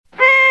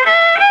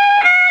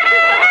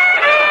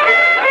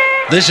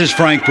This is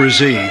Frank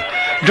Brzee.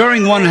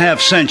 During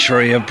 1/2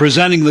 century of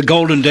presenting the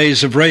golden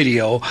days of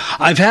radio,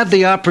 I've had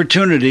the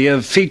opportunity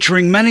of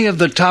featuring many of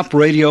the top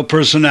radio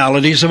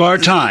personalities of our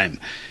time.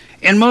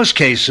 In most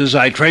cases,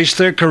 I trace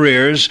their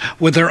careers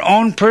with their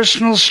own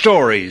personal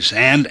stories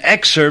and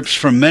excerpts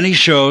from many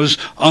shows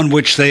on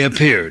which they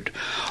appeared.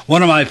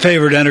 One of my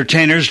favorite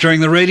entertainers during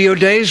the radio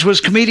days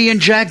was comedian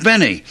Jack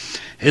Benny.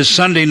 His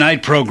Sunday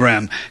night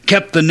program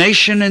kept the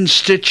nation in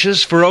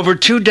stitches for over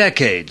 2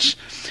 decades.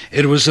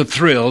 It was a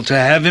thrill to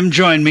have him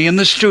join me in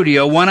the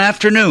studio one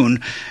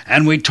afternoon,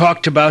 and we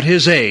talked about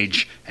his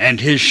age and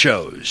his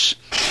shows.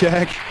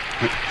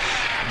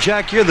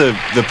 Jack, you're the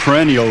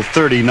perennial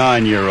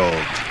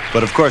 39-year-old.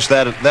 But, of course,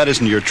 that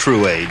isn't your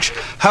true age.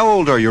 How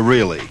old are you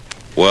really?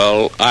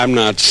 Well, I'm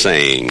not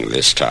saying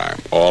this time.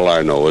 All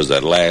I know is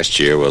that last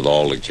year, with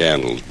all the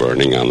candles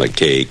burning on the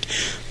cake,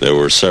 there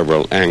were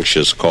several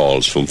anxious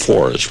calls from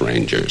forest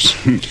rangers.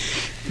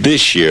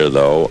 This year,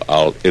 though,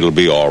 it'll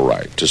be all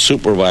right. To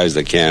supervise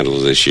the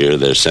candles this year,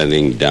 they're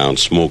sending down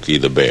Smokey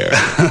the Bear.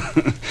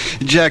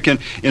 Jack,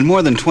 in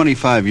more than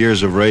 25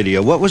 years of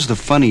radio, what was the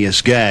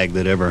funniest gag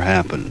that ever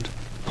happened?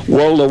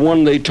 Well, the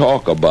one they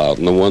talk about,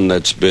 and the one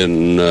that's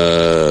been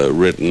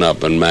written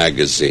up in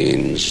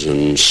magazines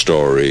and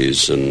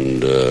stories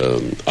and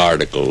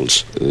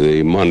articles,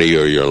 the money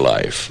or your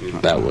life.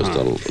 That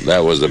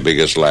was the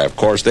biggest laugh. Of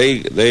course,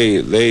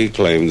 they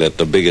claim that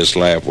the biggest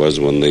laugh was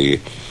when the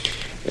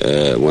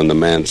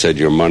man said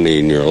your money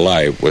and your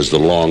life was the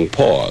long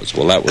pause.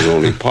 Well, that was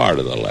only part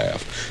of the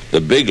laugh.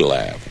 The big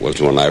laugh was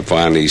when I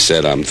finally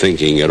said I'm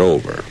thinking it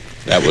over.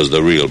 That was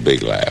the real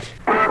big laugh.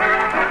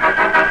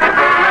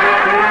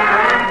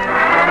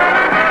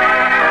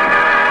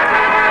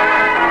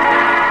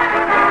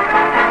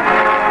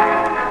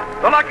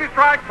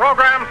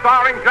 Program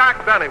starring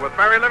Jack Benny with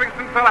Mary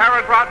Livingston, Phil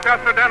Harris,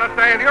 Rochester, Dennis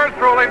Day, and yours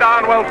truly,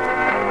 Don Wilson.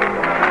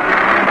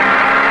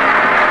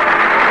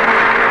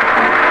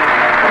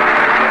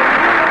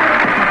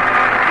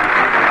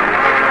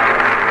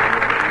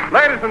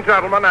 Ladies and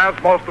gentlemen, as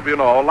most of you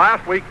know,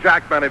 last week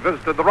Jack Benny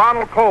visited the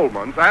Ronald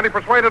Colmans, and he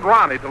persuaded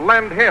Ronnie to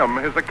lend him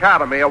his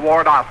Academy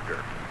Award Oscar.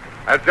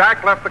 As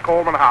Jack left the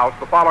Coleman house,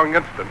 the following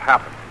incident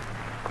happened.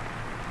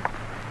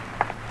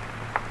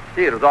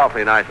 Gee, it was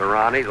awfully nice of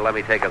Ronnie to let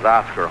me take his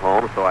Oscar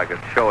home so I could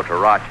show it to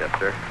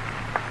Rochester.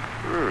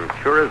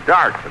 Sure is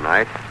dark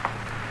tonight.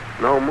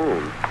 No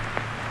moon.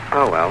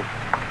 Oh, well.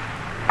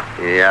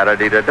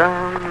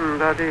 Yada-dee-da-dum,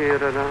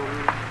 da-dee-da-dum,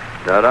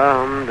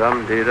 da-dum,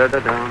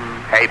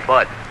 dum-dee-da-da-dum. Hey,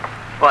 Bud.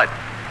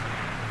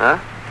 Huh?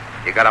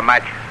 You got a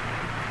match?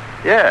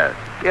 Yes,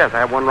 I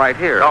have one right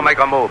here. Don't make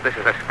a move. This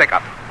is a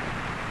stick-up.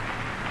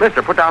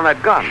 Mister, put down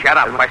that gun. Shut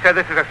up. I said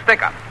this is a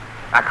stick-up.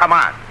 Now, come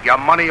on. Your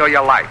money or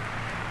your life.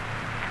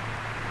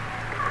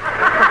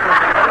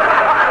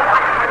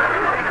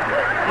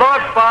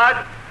 Look, Bud,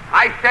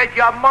 I said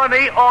your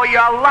money or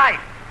your life.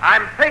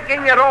 I'm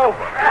thinking it over.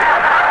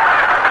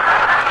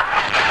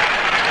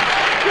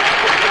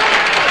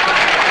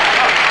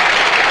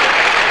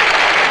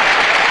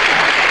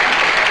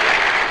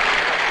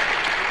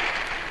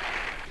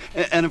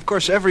 And, of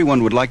course,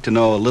 everyone would like to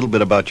know a little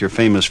bit about your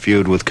famous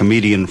feud with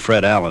comedian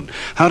Fred Allen.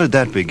 How did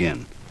that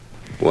begin?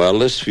 Well,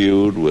 this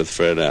feud with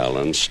Fred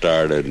Allen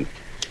started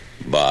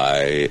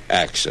by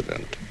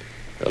accident.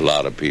 A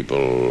lot of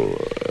people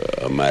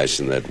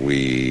imagine that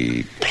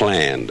we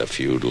planned a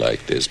feud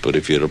like this, but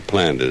if you'd have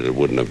planned it, it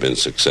wouldn't have been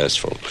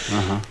successful.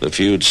 The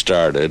feud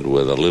started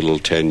with a little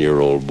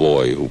 10-year-old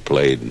boy who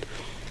played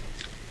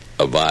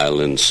a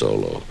violin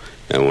solo,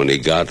 and when he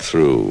got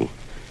through,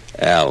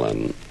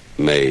 Allen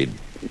made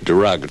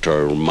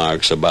derogatory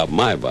remarks about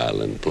my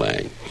violin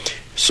playing.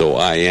 So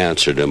I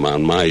answered him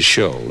on my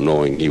show,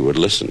 knowing he would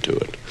listen to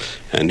it.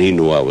 And he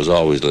knew I was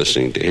always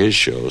listening to his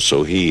show,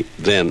 so he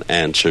then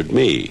answered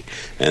me.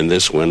 And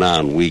this went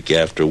on week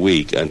after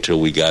week until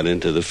we got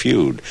into the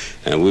feud.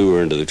 And we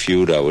were into the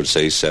feud, I would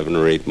say, 7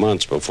 or 8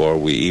 months before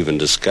we even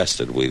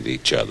discussed it with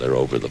each other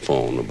over the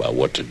phone about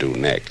what to do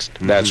next.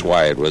 That's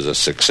why it was a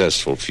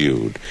successful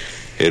feud.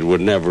 It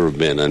would never have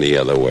been any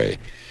other way.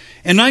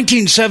 In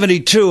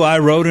 1972, I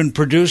wrote and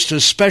produced a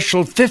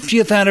special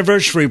 50th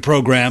anniversary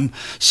program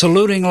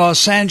saluting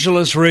Los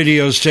Angeles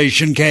radio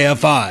station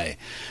KFI.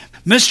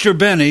 Mr.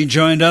 Benny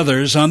joined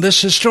others on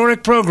this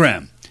historic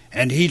program,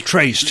 and he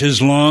traced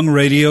his long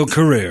radio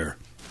career.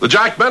 The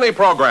Jack Benny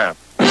Program.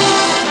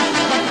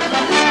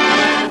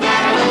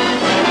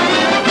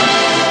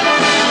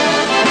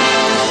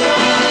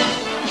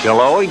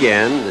 Hello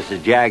again. This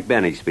is Jack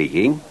Benny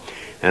speaking.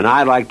 And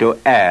I'd like to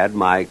add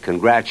my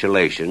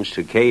congratulations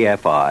to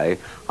KFI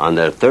on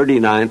their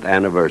 39th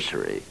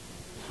anniversary.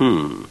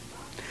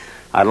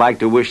 I'd like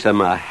to wish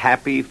them a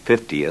happy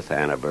 50th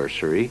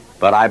anniversary,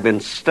 but I've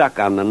been stuck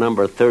on the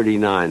number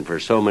 39 for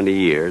so many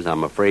years,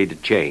 I'm afraid to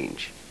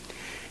change.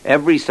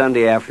 Every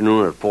Sunday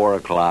afternoon at 4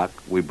 o'clock,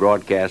 we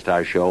broadcast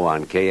our show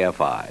on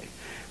KFI,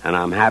 and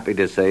I'm happy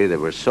to say there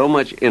was so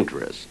much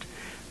interest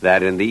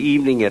that in the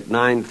evening at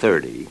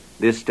 9:30,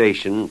 this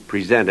station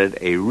presented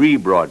a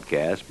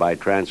rebroadcast by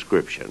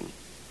transcription.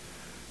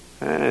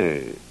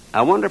 Hey,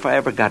 I wonder if I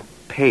ever got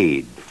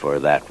paid for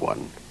that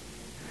one.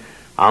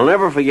 I'll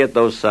never forget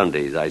those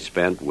Sundays I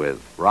spent with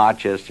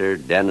Rochester,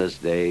 Dennis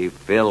Day,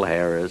 Phil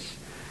Harris,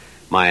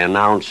 my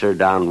announcer,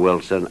 Don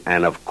Wilson,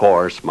 and, of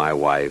course, my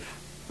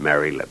wife,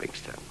 Mary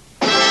Livingston.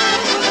 The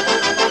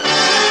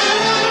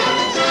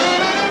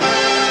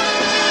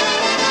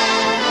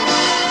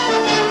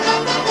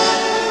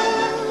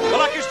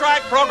Lucky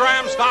Strike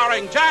program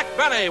starring Jack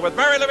Benny with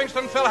Mary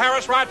Livingston, Phil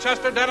Harris,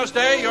 Rochester, Dennis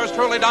Day, yours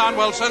truly, Don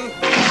Wilson.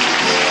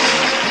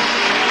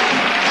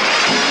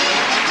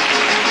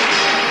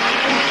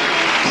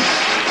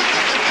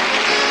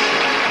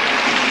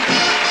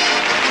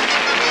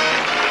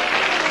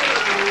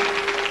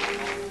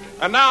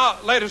 And now,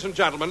 ladies and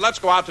gentlemen, let's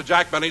go out to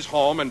Jack Benny's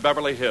home in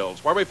Beverly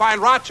Hills, where we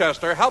find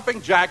Rochester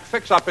helping Jack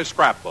fix up his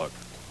scrapbook.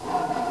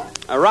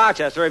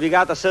 Rochester, have you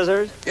got the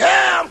scissors?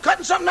 Yeah, I'm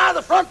cutting something out of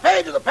the front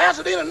page of the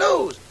Pasadena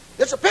News.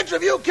 It's a picture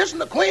of you kissing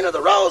the Queen of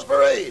the Rose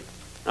Parade.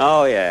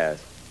 Oh,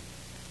 yes.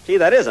 Gee,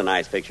 that is a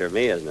nice picture of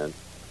me, isn't it?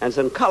 And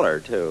some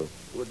color, too.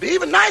 It would be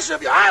even nicer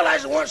if your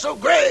eyelashes weren't so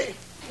gray.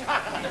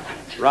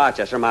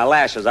 Rochester, my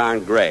lashes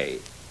aren't gray.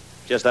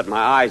 Just that my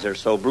eyes are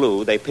so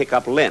blue, they pick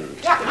up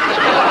lint.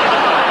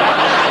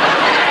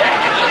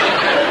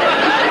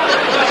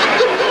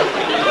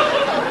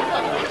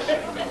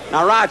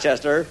 Now,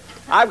 Rochester,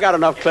 I've got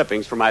enough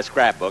clippings for my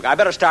scrapbook. I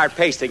better start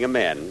pasting them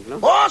in. No?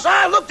 Boss,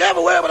 I looked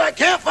everywhere, but I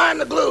can't find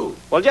the glue.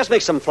 Well, just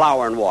mix some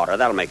flour and water.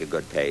 That'll make a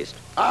good paste.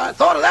 I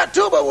thought of that,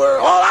 too, but we're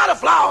all out of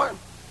flour.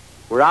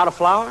 We're out of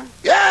flour?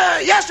 Yeah,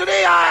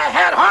 yesterday I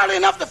had hardly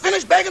enough to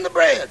finish baking the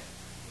bread.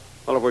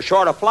 Well, if we're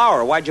short of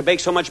flour, why'd you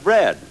bake so much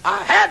bread?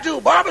 I had to.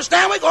 Barbara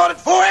Stanwyck ordered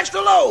 4 extra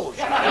loaves.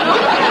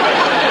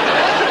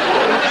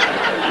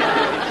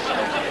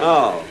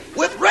 Oh.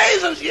 With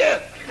raisins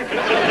yet. Oh,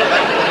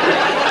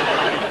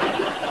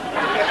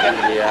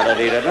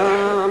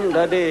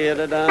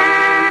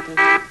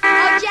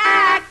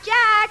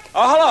 Jack!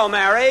 Oh, hello,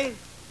 Mary.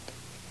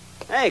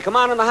 Hey, come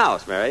on in the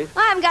house, Mary.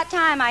 Well, I haven't got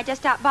time. I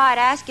just stopped by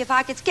to ask you if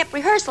I could skip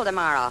rehearsal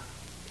tomorrow.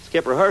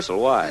 Skip rehearsal?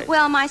 Why?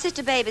 Well, my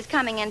sister Babe is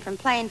coming in from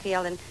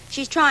Plainfield, and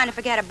she's trying to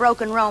forget a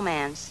broken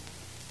romance.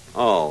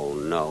 Oh,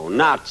 no,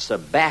 not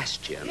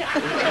Sebastian.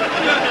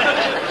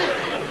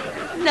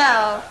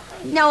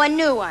 No, a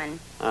new one.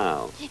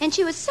 Oh. And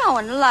she was so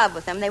in love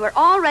with him, they were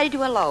all ready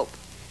to elope.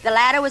 The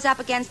ladder was up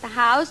against the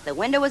house, the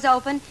window was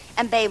open,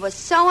 and Babe was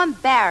so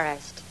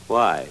embarrassed.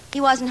 Why?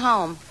 He wasn't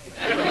home.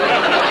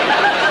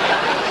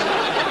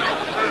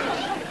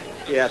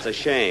 Yeah, it's a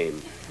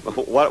shame.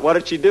 What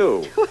did she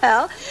do?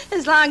 Well,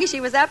 as long as she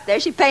was up there,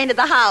 she painted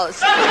the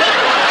house.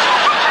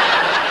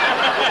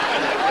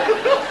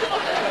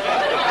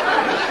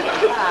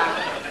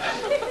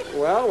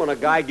 Well, when a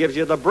guy gives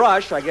you the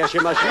brush, I guess you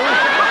must use it.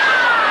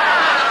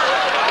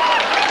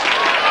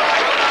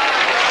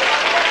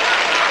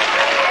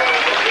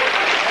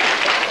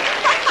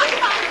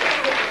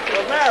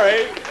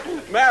 Well,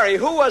 Mary,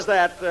 who was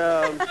that?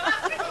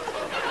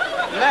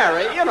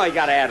 Mary, you know you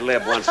got to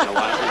ad-lib once in a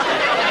while.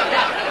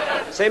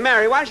 Say,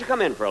 Mary, why don't you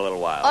come in for a little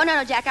while? Oh,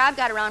 no, Jack, I've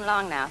got to run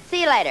along now.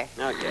 See you later.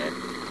 Okay.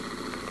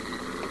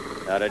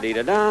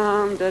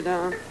 Da-da-dee-da-dum,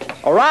 da-dum.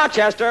 Oh,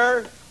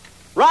 Rochester,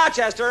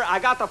 I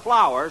got the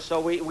flour so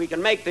we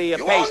can make the You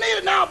paste. won't need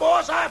it now,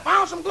 boss. I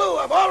found some glue.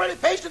 I've already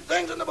pasted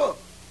things in the book.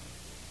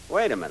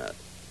 Wait a minute.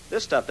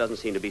 This stuff doesn't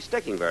seem to be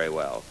sticking very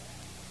well.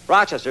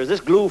 Rochester, is this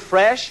glue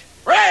fresh?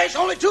 Fresh?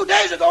 Only 2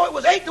 days ago it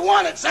was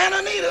 8-1 at Santa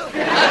Anita.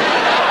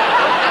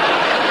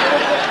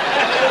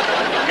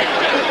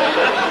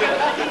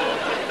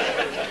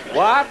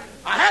 What?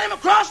 I had him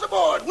across the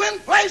board, win,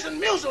 place, and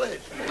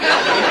mucilage.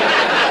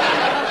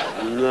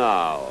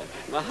 No.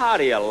 Well, how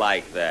do you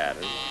like that?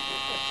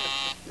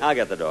 I'll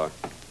get the door.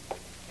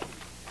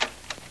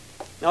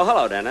 Oh,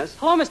 hello, Dennis.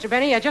 Hello, Mr.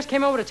 Benny. I just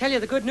came over to tell you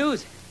the good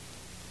news.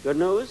 Good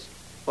news?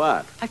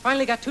 What? I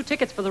finally got 2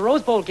 tickets for the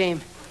Rose Bowl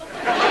game.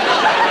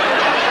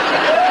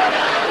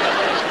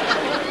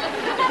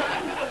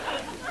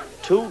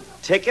 2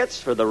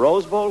 tickets for the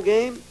Rose Bowl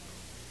game?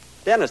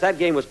 Dennis, that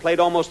game was played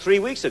almost 3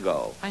 weeks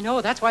ago. I know.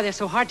 That's why they're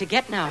so hard to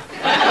get now.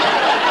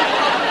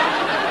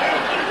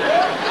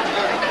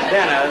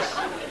 Dennis,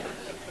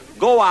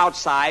 go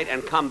outside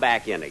and come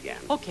back in again.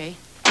 Okay.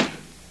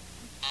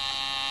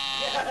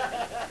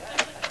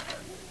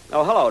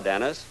 Oh, hello,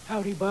 Dennis.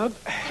 Howdy, Bub.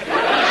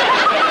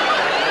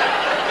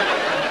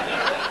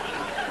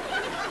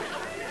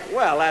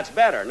 Well, that's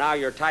better. Now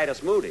you're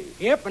Titus Moody.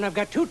 Yep, and I've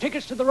got 2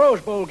 tickets to the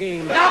Rose Bowl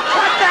game. Now put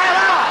that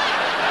out!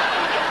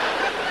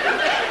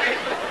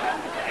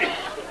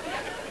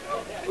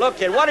 Look,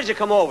 kid, what did you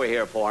come over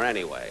here for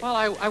anyway? Well,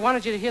 I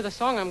wanted you to hear the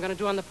song I'm going to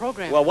do on the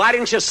program. Well, why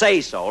didn't you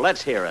say so?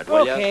 Let's hear it,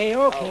 will you? Okay.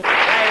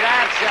 Hey,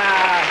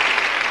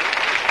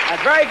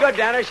 that's very good,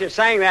 Dennis. You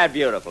sang that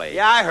beautifully.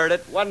 Yeah, I heard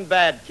it. Wasn't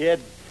bad, kid.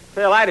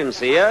 Phil, I didn't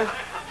see you.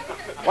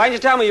 Why didn't you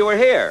tell me you were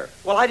here?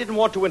 Well, I didn't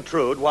want to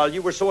intrude while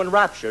you were so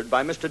enraptured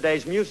by Mr.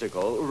 Day's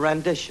musical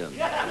rendition. Phil,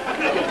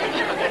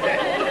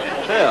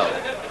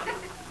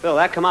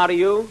 that come out of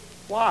you?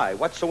 Why?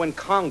 What's so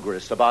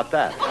incongruous about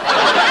that?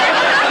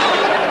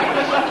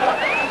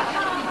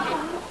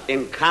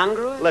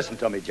 Incongruous? Listen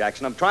to me,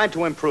 Jackson. I'm trying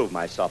to improve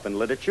myself in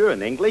literature,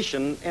 in English,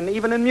 and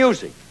even in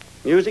music.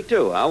 Music,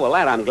 too, huh? Well,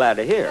 that I'm glad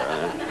to hear.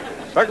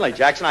 Certainly,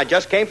 Jackson. I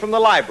just came from the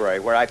library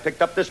where I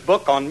picked up this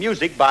book on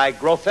music by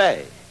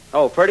Grofé.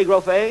 Oh, Freddie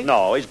Grofé?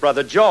 No, his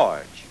brother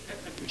George.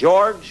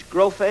 George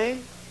Grofé?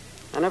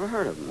 I never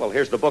heard of him. Well,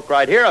 here's the book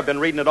right here. I've been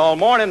reading it all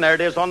morning. There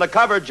it is on the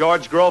cover,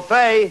 George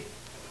Grofé.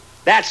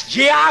 That's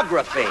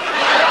geography.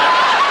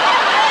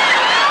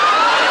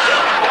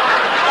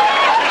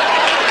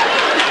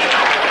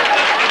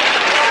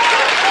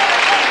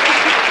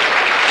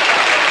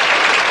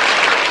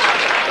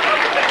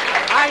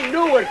 I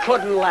knew it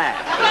couldn't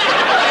last.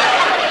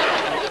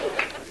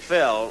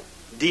 Phil,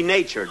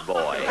 denatured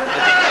boy.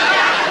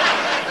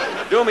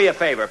 Do me a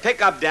favor.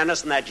 Pick up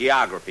Dennis and that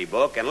geography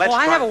book, and let's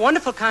I have a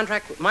wonderful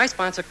contract with my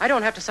sponsor. I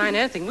don't have to sign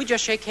anything. We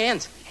just shake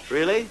hands.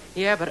 Really?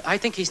 Yeah, but I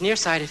think he's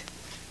nearsighted.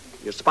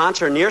 Your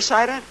sponsor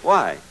nearsighted?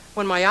 Why?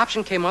 When my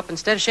option came up,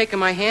 instead of shaking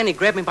my hand, he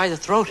grabbed me by the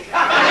throat.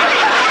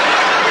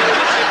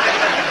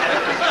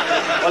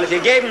 Well, if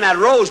you gave him that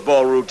Rose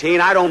Bowl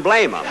routine, I don't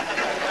blame him.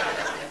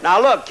 Now,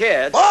 look,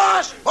 kids.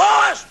 Boss!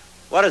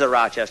 What is it,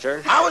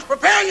 Rochester? I was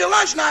preparing your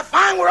lunch and I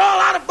find we're all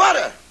out of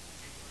butter.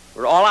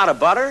 We're all out of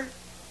butter?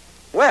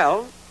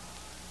 Well,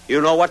 you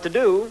know what to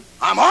do.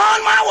 I'm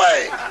on my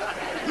way.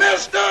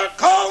 Mr.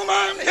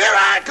 Coleman, here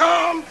I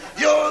come.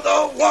 You're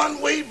the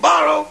one we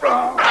borrow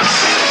from.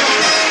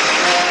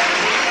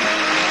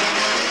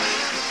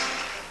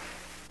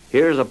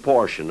 Here's a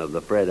portion of the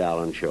Fred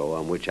Allen Show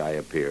on which I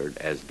appeared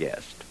as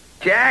guest.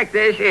 Jack,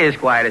 this is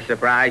quite a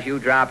surprise, you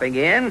dropping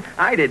in.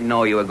 I didn't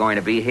know you were going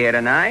to be here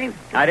tonight.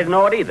 I didn't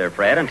know it either,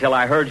 Fred, until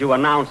I heard you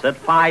announce it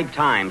 5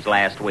 times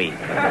last week.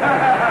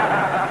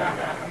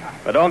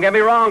 But don't get me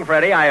wrong,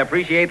 Freddie, I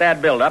appreciate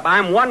that build-up.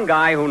 I'm one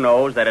guy who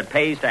knows that it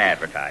pays to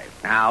advertise.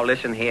 Now,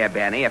 listen here,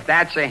 Benny. If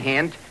that's a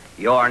hint,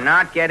 you're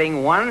not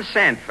getting 1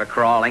 cent for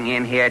crawling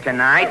in here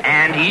tonight,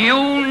 and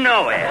you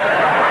know it.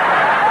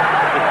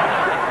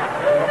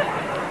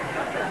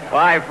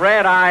 Why,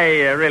 Fred,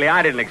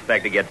 I didn't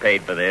expect to get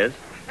paid for this.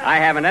 I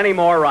haven't any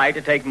more right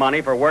to take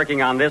money for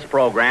working on this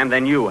program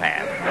than you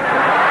have.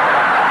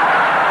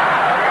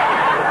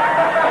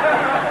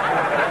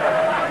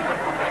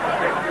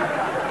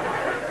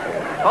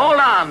 Hold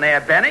on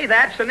there, Benny.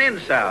 That's an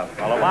insult.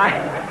 Well,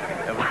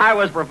 if I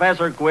was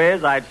Professor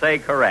Quiz, I'd say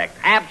correct.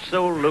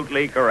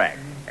 Absolutely correct.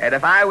 And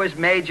if I was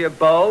Major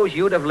Bowes,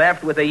 you'd have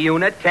left with a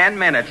unit 10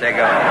 minutes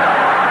ago.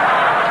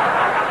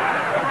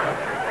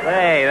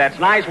 Hey, that's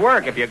nice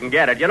work if you can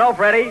get it. You know,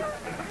 Freddie,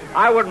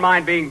 I wouldn't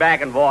mind being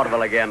back in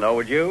vaudeville again, though,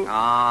 would you?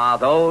 Ah,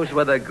 those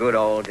were the good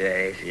old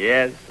days.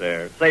 Yes,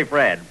 sir. Say,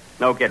 Fred,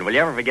 no kidding, will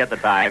you ever forget the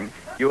time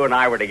you and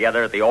I were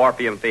together at the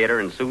Orpheum Theater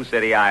in Sioux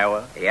City,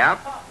 Iowa? Yep.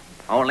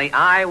 Only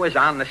I was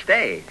on the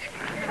stage.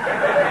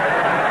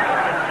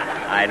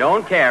 I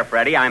don't care,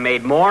 Freddie. I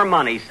made more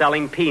money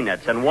selling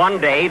peanuts in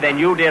one day than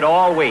you did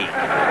all week.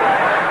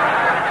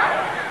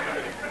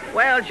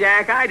 Well,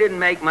 Jack, I didn't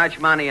make much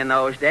money in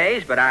those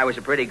days, but I was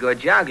a pretty good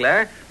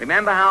juggler.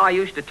 Remember how I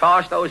used to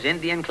toss those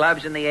Indian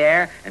clubs in the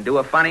air and do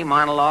a funny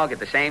monologue at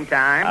the same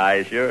time?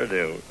 I sure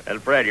do. And,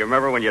 Fred, you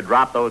remember when you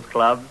dropped those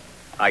clubs?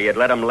 How you'd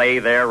let them lay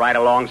there right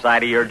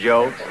alongside of your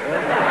jokes?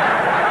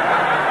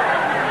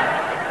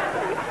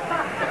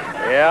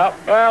 Yeah.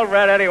 Well,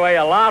 Fred, anyway,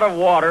 a lot of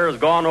water has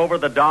gone over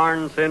the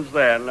Darn since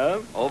then, huh?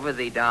 Over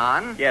the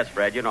Don? Yes,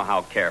 Fred, you know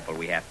how careful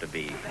we have to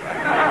be.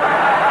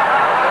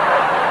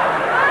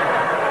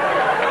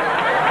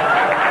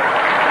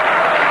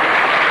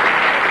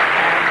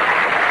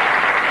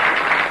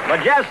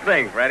 But just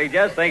think, Freddie,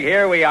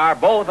 here we are,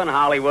 both in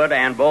Hollywood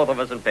and both of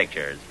us in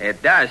pictures.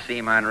 It does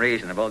seem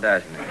unreasonable,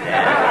 doesn't it?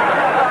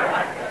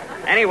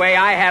 Yeah. Anyway,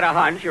 I had a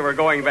hunch you were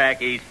going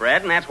back east,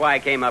 Fred, and that's why I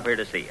came up here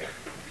to see you.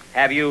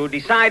 Have you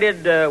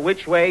decided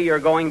which way you're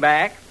going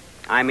back?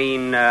 I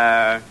mean,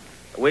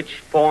 which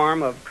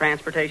form of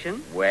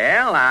transportation?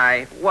 Well,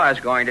 I was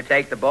going to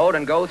take the boat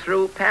and go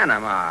through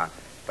Panama,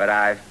 but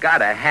I've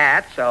got a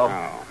hat, so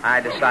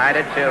I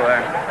decided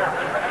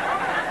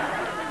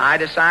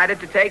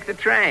to take the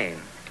train.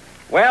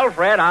 Well,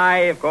 Fred,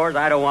 of course,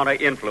 I don't want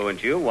to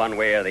influence you one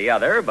way or the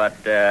other, but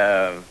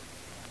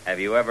have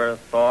you ever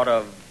thought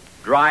of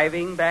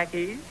driving back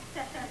east?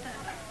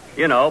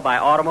 You know, by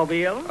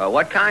automobile?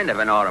 What kind of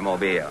an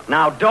automobile?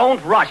 Now,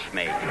 don't rush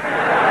me.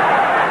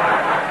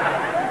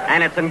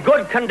 And it's in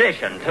good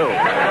condition, too.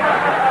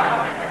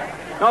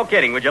 No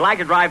kidding. Would you like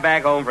to drive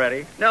back home,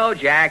 Freddie? No,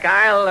 Jack.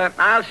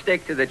 I'll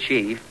stick to the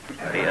Chief.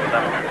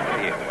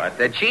 But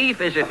the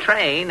Chief is a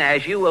train,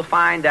 as you will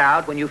find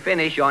out when you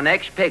finish your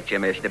next picture,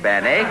 Mr.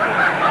 Benny.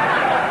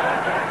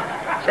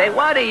 Say,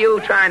 what are you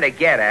trying to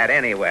get at,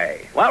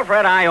 anyway? Well,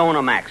 Fred, I own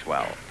a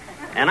Maxwell.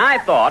 And I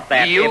thought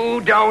that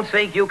You don't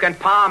think you can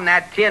palm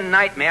that tin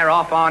nightmare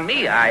off on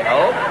me, I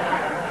hope.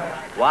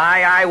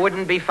 Why, I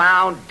wouldn't be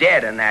found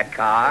dead in that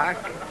car.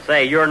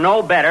 Say, you're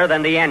no better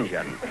than the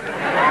engine.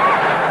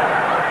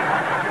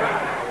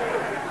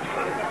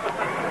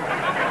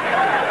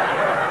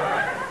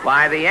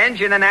 Why, the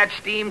engine in that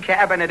steam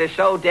cabinet is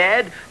so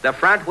dead, the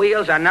front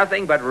wheels are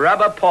nothing but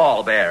rubber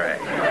pallbearers.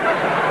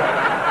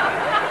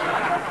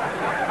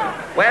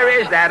 Where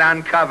is that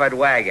uncovered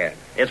wagon?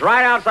 It's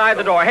right outside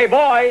the door. Hey,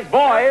 boys.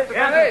 Yes,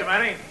 Mr.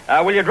 Benny.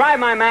 Will you drive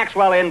my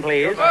Maxwell in,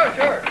 please? Oh,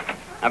 sure.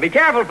 Now, be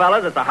careful,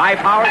 fellas. It's a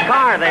high-powered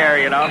car there,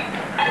 you know.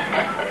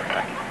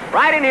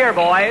 Right in here,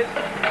 boys.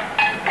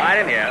 Right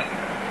in here.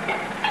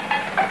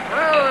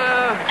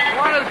 Well, you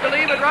want us to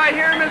leave it right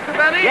here, Mr.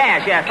 Benny?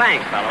 Yes,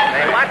 thanks, fellow.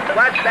 Hey,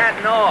 what's that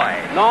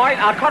noise? Noise?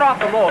 I'll cut off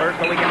the motor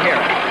so we can hear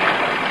it.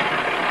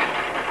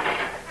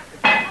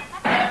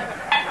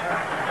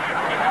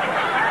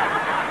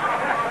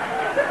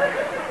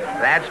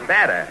 That's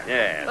better.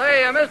 Yes.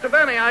 Hey, Mr.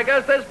 Benny, I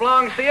guess this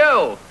belongs to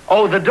you.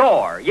 Oh, the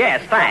door.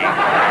 Yes, thanks.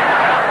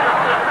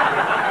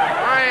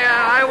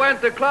 I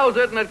went to close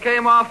it, and it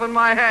came off in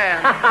my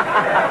hand.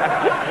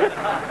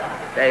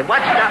 Hey,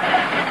 what's that?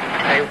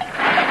 Hey,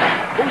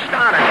 who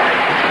started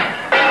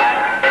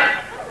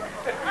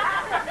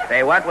it?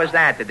 Hey, what was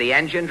that? Did the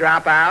engine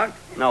drop out?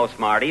 No,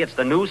 Smarty, it's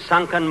the new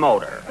sunken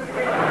motor.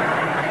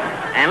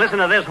 And listen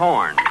to this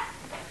horn.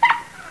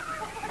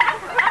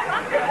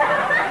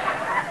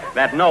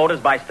 That note is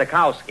by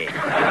Stokowski.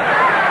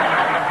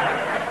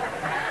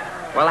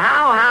 Well,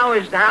 how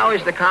is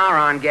the car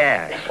on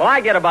gas? Well,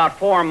 I get about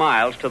 4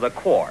 miles to the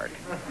quart.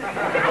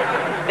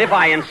 If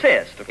I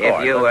insist, of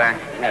course.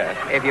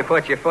 If you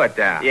put your foot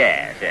down.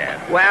 Yes.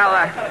 Well,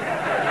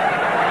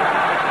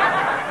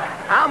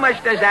 how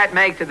much does that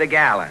make to the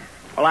gallon?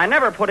 Well, I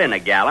never put in a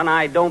gallon.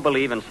 I don't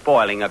believe in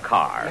spoiling a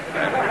car.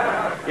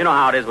 You know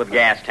how it is with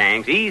gas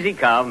tanks. Easy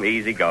come,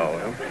 easy go.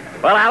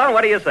 Well, Alan,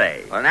 what do you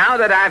say? Well, now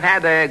that I've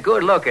had a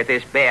good look at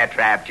this bear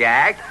trap,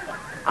 Jack,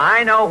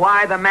 I know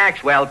why the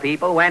Maxwell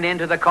people went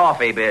into the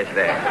coffee business.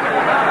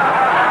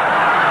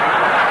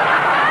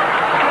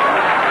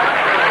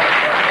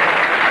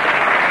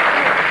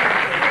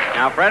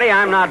 Now, Freddie,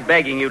 I'm not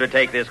begging you to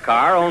take this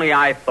car, only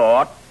I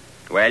thought,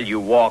 well, you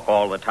walk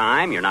all the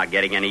time. You're not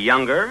getting any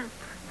younger.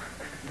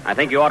 I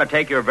think you ought to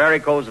take your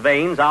varicose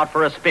veins out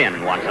for a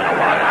spin once in a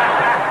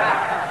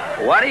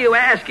while. What are you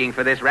asking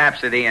for this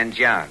Rhapsody and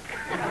junk?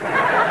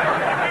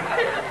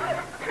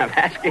 I'm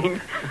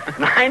asking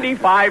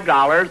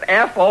 $95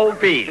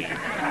 F.O.B.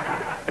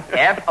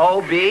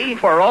 F.O.B.?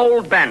 For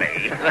old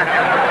Benny.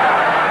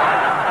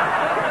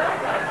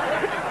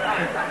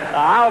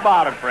 How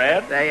about it,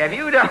 Fred? Say, if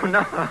you don't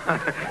know,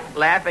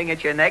 laughing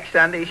at your next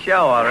Sunday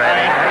show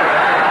already.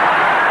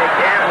 You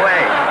can't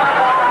wait.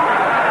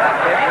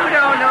 If you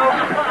don't know...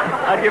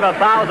 I'd give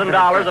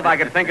 $1,000 if I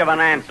could think of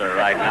an answer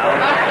right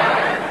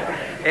now.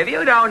 If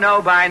you don't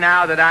know by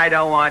now that I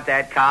don't want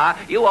that car,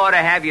 you ought to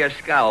have your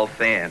skull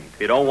thinned.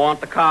 You don't want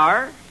the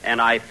car,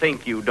 and I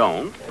think you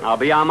don't. I'll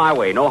be on my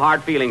way. No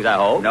hard feelings, I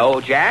hope. No,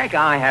 Jack,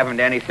 I haven't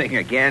anything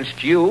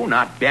against you,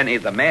 not Benny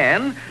the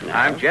man. No.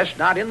 I'm just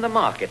not in the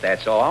market,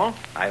 that's all.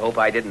 I hope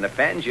I didn't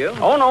offend you.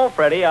 Oh, no,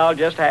 Freddie, I'll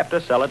just have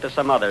to sell it to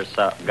some other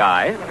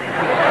guy.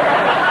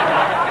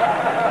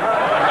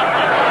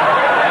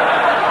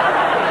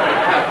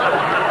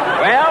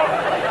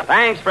 Well,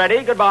 thanks,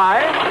 Freddie.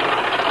 Goodbye.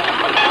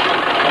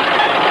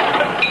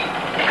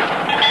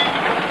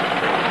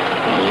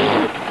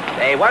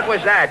 Hey, what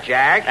was that,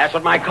 Jack? That's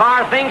what my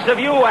car thinks of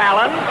you,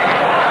 Alan.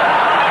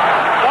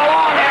 So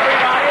long,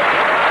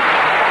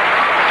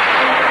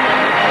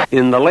 everybody.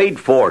 In the late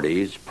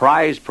 40s,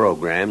 prize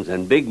programs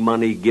and big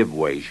money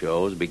giveaway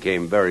shows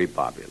became very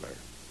popular.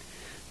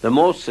 The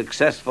most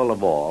successful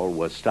of all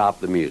was Stop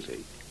the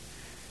Music,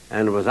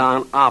 and it was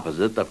on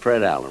opposite the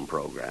Fred Allen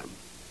program.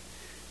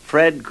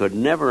 Fred could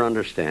never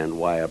understand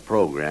why a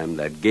program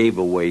that gave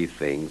away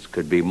things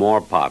could be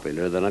more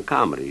popular than a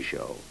comedy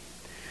show.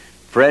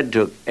 Fred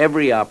took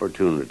every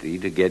opportunity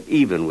to get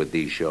even with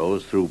these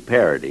shows through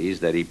parodies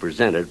that he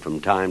presented from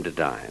time to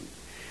time.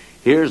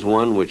 Here's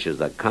one which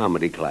is a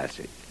comedy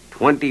classic,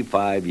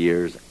 25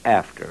 years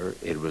after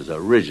it was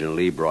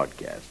originally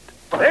broadcast.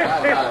 This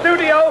is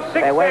Studio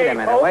 6A, Hey, wait a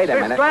minute, folks. wait a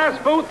This minute.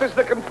 glass booth is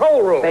the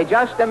control room. Say,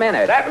 just a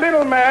minute. That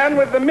little man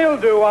with the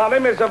mildew on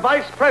him is a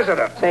vice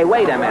president. Say,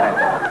 wait a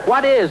minute.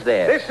 What is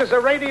this? This is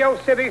a Radio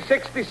City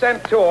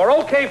 60-cent tour.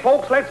 Okay,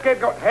 folks, let's get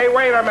going. Hey,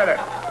 wait a minute.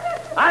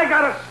 I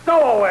got a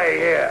stowaway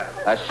here.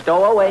 A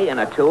stowaway in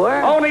a tour?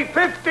 Only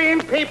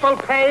 15 people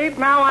paid.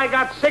 Now I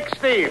got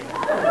 16.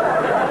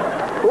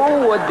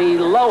 Who would be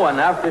low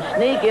enough to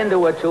sneak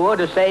into a tour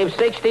to save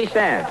 60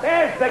 cents?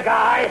 There's the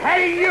guy.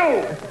 Hey,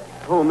 you.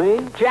 Who, me?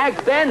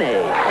 Jack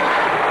Benny.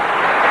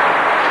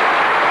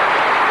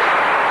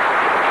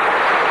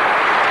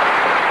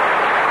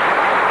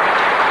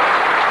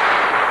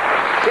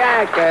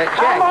 Jack.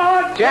 Come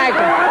on, Jack.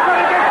 I'm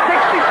going to get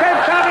 60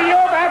 cents out of you.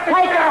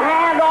 Take your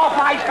hand off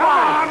my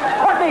spine.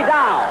 Put me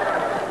down.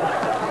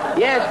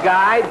 Yes,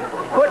 guide.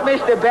 Put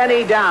Mr.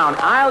 Benny down.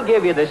 I'll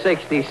give you the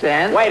 60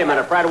 cents. Wait a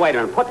minute, Fred, wait a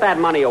minute. Put that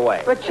money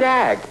away. But,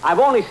 Jack. I've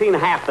only seen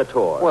half the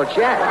tour. Well,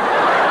 Jack.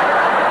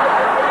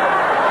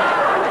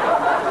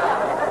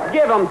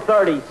 Give him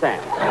 30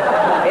 cents.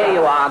 Here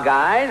you are,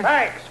 guide.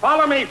 Thanks.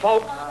 Follow me,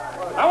 folks.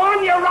 Now,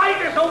 on your right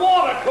is a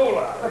water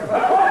cooler.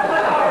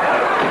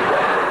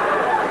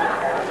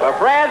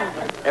 Fred,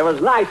 It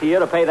was nice of you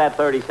to pay that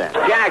 30 cents.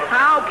 Jack,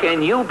 how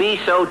can you be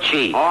so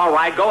cheap? All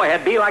right, go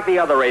ahead. Be like the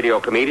other radio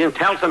comedians.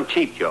 Tell some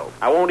cheap joke.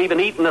 I won't even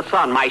eat in the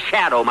sun. My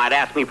shadow might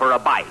ask me for a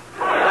bite.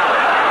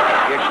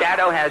 Your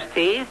shadow has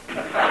teeth?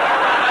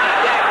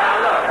 Jack,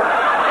 now look.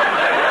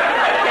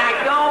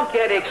 Jack, don't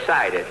get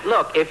excited.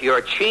 Look, if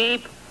you're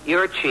cheap,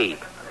 you're cheap.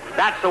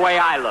 That's the way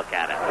I look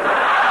at it.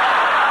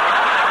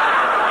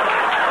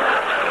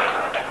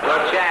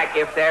 Look, Jack,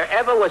 if there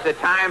ever was a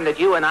time that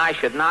you and I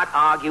should not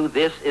argue,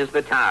 this is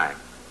the time.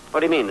 What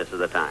do you mean this is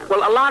the time?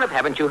 Well,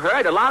 haven't you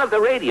heard? A lot of the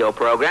radio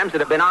programs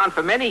that have been on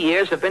for many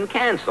years have been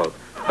canceled.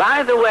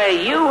 By the way,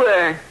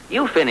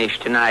 you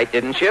finished tonight,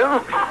 didn't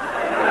you?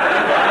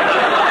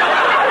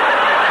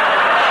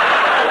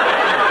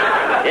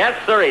 Yes,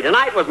 sirree.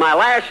 Tonight was my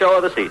last show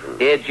of the season.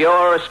 Did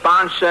your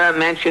sponsor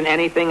mention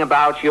anything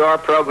about your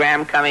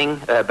program coming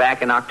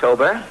back in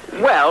October?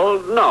 Well,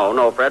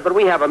 no, Fred, but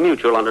we have a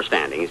mutual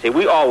understanding. You see,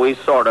 we always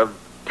sort of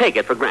take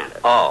it for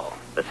granted. Oh.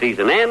 The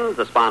season ends,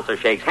 the sponsor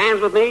shakes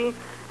hands with me,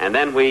 and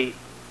then we...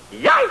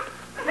 Yipe!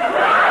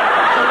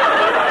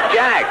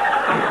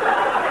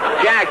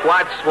 Jack,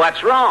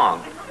 what's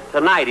wrong?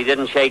 Tonight he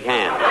didn't shake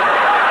hands.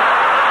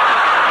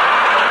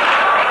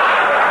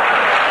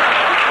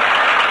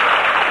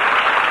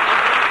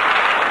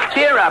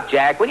 Cheer up,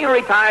 Jack. When you're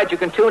retired, you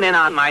can tune in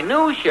on my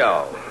new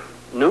show.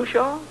 New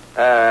show?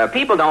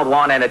 People don't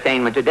want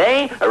entertainment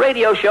today. A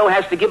radio show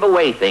has to give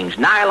away things.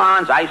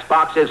 Nylons, ice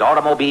boxes,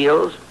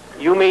 automobiles.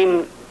 You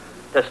mean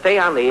to stay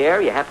on the air,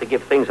 you have to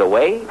give things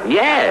away?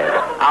 Yes.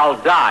 I'll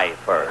die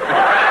first.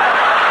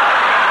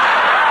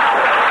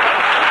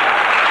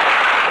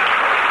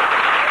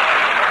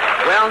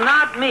 Well,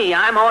 not me.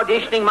 I'm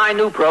auditioning my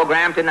new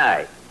program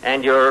tonight.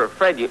 And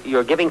Fred,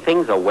 you're giving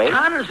things away?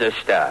 Tons of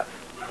stuff.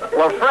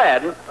 Well,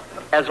 Fred,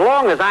 as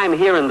long as I'm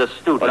here in the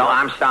studio... No,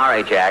 I'm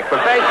sorry, Jack.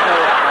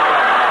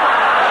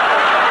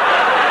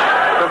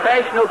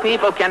 Professional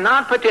people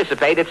cannot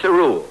participate. It's a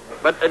rule.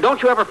 But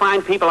don't you ever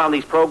find people on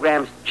these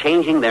programs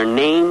changing their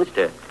names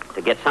to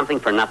get something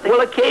for nothing?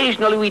 Well,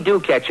 occasionally we do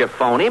catch a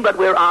phony, but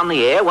we're on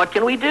the air. What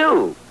can we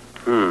do?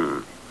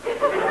 Mr.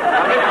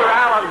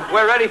 Allen,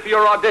 we're ready for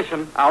your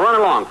audition. I'll run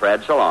along,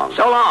 Fred. So long.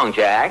 So long,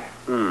 Jack.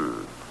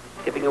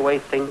 Giving away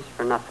things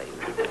for nothing.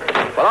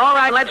 Well, all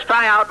right, let's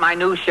try out my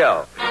new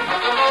show.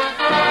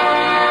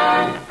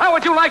 How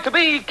would you like to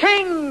be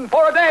king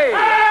for a day?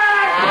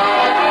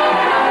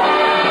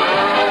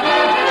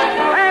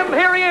 And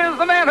here he is,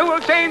 the man who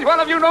will change one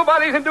of you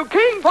nobodies into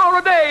king for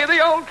a day,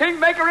 the old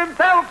kingmaker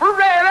himself,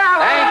 Fred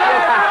Allen.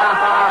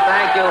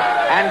 Thank you.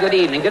 And good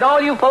evening. Did all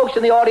you folks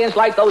in the audience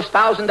like those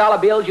 $1,000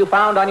 bills you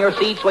found on your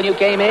seats when you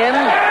came in?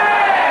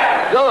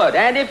 Good.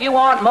 And if you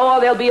want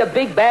more, there'll be a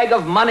big bag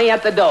of money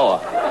at the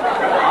door.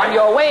 On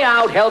your way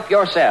out, help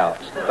yourselves.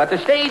 But the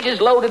stage is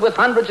loaded with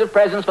hundreds of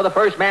presents for the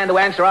first man to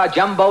answer our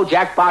jumbo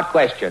jackpot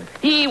question.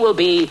 He will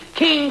be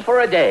king for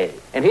a day.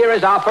 And here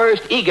is our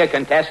first eager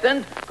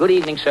contestant. Good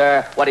evening,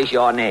 sir. What is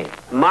your name?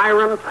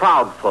 Myron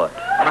Proudfoot.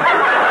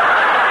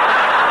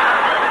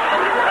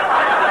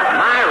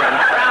 Myron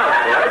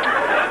Proudfoot?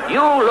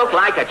 You look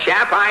like a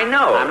chap I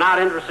know. I'm not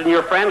interested in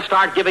your friends.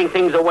 Start giving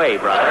things away,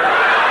 brother.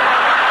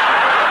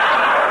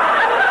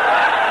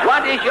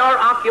 What is your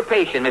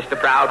occupation, Mr.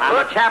 Proudfoot?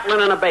 I'm a chaplain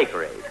in a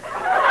bakery.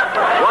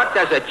 What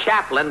does a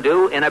chaplain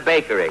do in a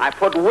bakery? I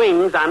put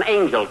wings on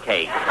angel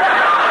cake. How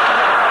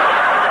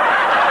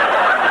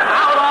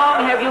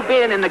long have you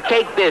been in the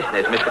cake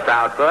business, Mr.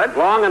 Proudfoot?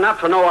 Long enough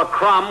to know a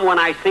crumb when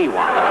I see one.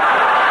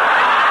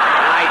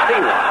 And I see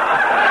one.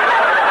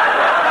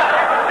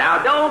 Now,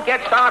 don't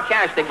get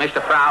sarcastic, Mr.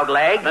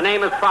 Proudleg. The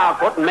name is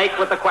Proudfoot, and make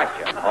with the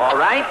question. All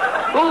right.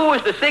 Who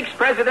was the 6th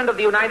President of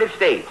the United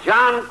States?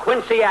 John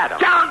Quincy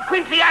Adams. John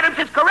Quincy Adams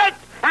is correct.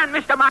 And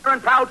Mr.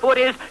 Myron Proudfoot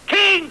is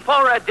king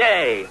for a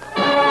day.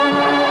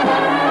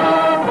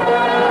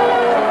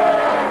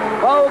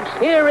 Folks,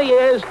 here he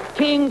is,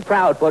 King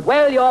Proudfoot.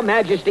 Well, Your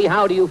Majesty,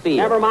 how do you feel?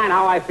 Never mind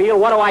how I feel.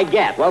 What do I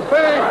get? Well,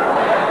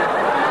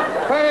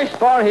 first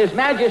for His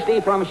Majesty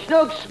from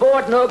Schnook's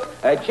Sport Nook,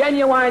 a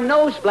genuine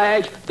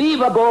no-splash,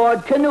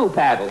 beaver-board canoe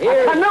paddle.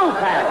 Here's... A canoe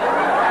paddle?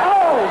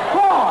 Oh,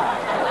 boy!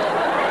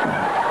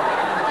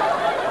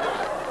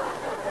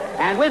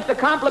 And with the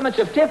compliments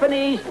of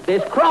Tiffany's,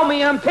 this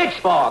chromium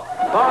pitchfork.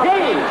 For a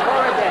day.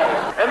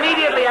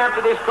 Immediately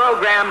after this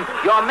program,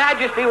 Your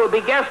Majesty will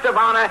be guest of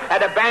honor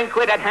at a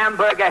banquet at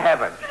Hamburger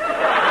Heaven.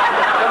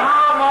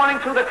 Tomorrow morning,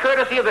 through the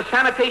courtesy of the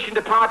Sanitation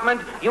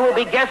Department, you will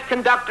be guest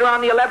conductor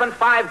on the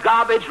 11.5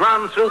 garbage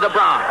run through the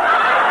Bronx.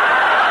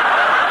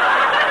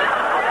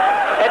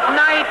 At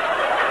night,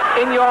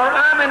 in your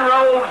ermine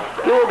robe,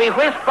 you will be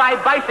whisked by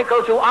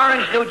bicycle to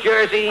Orange, New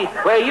Jersey,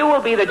 where you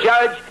will be the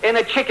judge in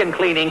a chicken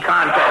cleaning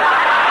contest.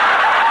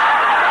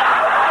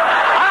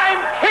 I'm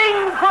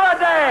king for a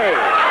day!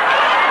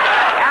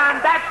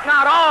 And that's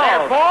not all.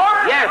 Therefore?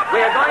 Yes,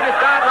 we are going to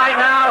start right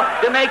now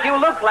to make you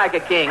look like a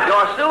king.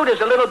 Your suit is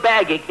a little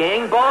baggy,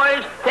 King.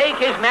 Boys, take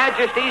His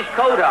Majesty's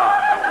coat off.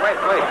 Wait.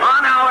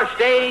 On our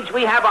stage,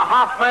 we have a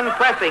Hoffman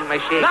pressing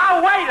machine. Now,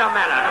 wait a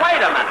minute.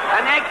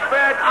 An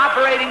expert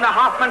operating the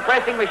Hoffman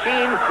pressing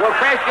machine will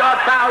press your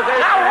trousers.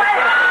 Now, wait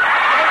a minute.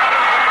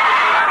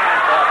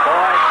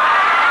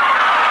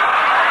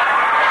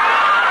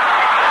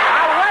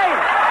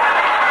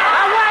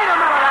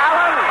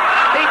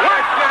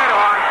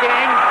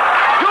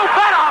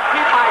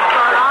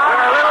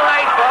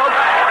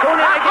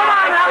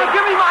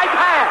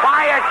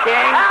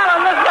 King.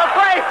 Alan, this is a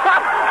place.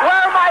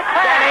 Where are my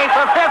pants? Danny,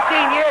 for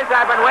 15 years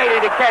I've been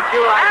waiting to catch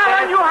you like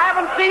Alan, this. you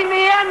haven't seen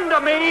the end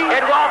of me.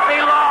 It won't be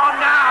long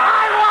now.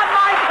 I want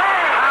my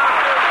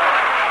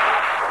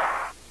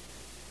pants.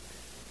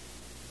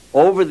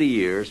 Over the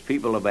years,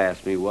 people have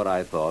asked me what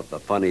I thought the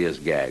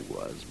funniest gag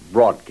was,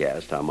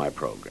 broadcast on my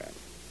program.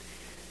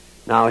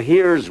 Now,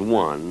 here's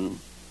one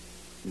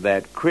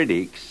that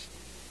critics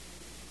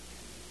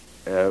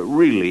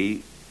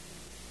really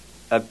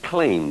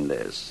acclaim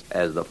this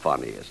as the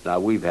funniest. Now,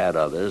 we've had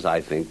others,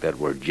 I think, that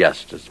were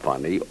just as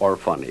funny or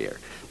funnier.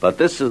 But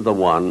this is the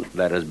one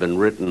that has been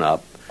written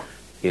up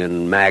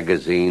in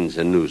magazines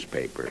and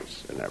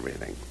newspapers and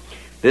everything.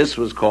 This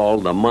was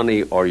called the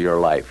Money or Your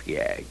Life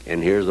gag,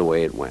 and here's the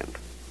way it went.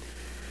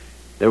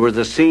 There was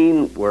a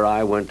scene where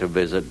I went to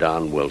visit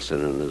Don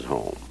Wilson in his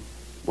home.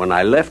 When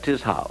I left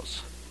his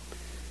house,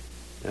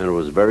 and it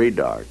was very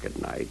dark at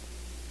night,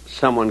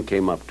 someone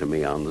came up to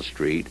me on the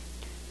street,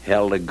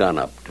 held a gun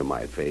up to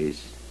my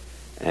face,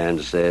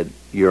 and said,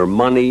 "Your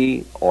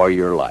money or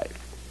your life."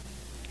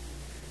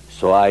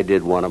 So I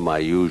did one of my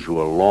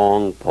usual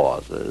long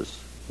pauses,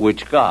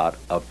 which got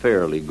a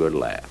fairly good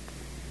laugh.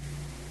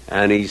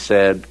 And he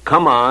said,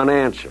 "Come on,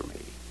 answer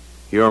me.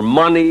 Your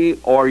money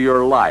or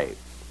your life?"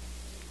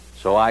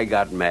 So I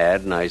got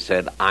mad and I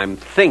said, "I'm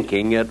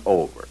thinking it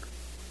over."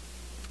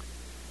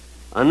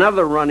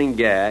 Another running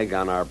gag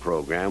on our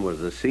program was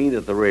the scene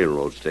at the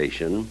railroad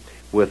station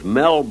with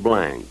Mel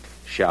Blanc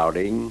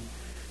shouting,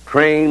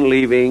 "Train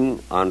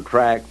leaving on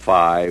track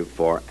 5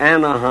 for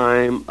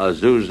Anaheim,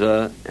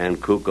 Azusa,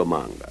 and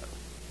Cucamonga."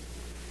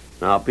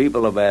 Now,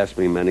 people have asked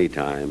me many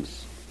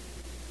times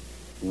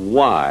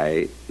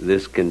why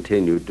this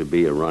continued to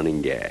be a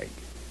running gag.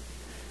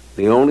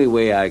 The only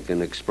way I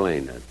can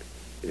explain it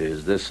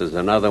is this is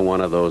another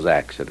one of those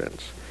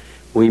accidents.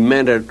 We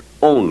meant it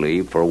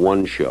only for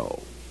one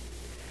show,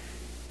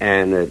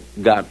 and it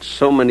got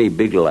so many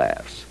big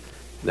laughs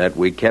that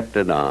we kept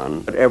it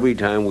on every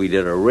time we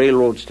did a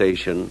railroad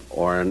station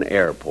or an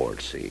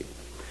airport scene.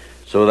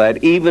 So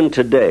that even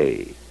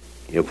today,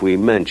 if we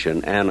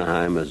mention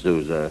Anaheim,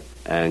 Azusa,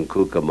 and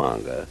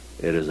Cucamonga,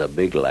 it is a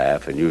big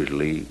laugh and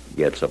usually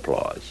gets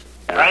applause.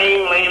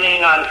 Train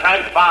leaving on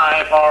track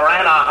 5 for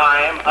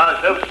Anaheim,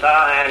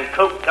 Azusa, and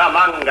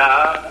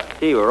Cucamonga.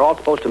 Gee, we're all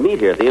supposed to meet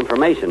here at the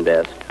information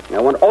desk.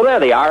 Oh, there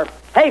they are.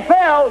 Hey,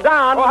 Phil,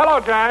 Don. Oh, hello,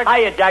 Jack.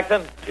 Hiya,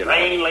 Jackson.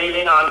 Train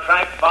leaving on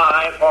track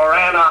 5 for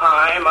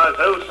Anaheim,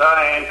 Azusa,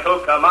 and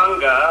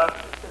Cucamonga.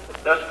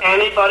 Does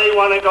anybody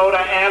want to go to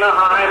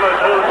Anaheim,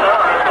 Azusa,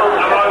 or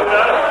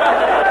Cucamonga?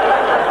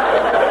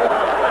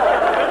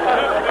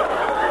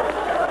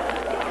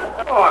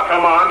 Oh,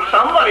 come on.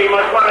 Somebody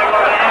must want to go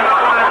to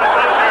Anaheim,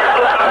 Azusa,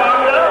 or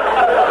Cucamonga.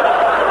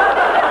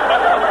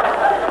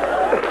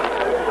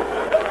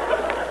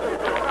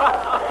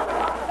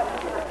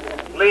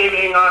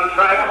 Leaving on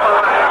track 5 for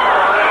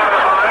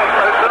Anaheim,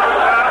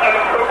 Azusa, and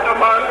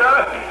Cucamonga.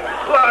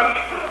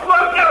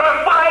 Look, there are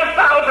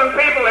 5,000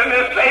 people in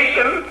this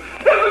station.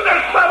 Isn't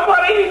there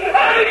somebody,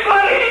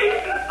 anybody,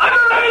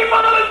 under any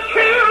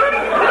volunteer?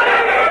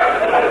 Please.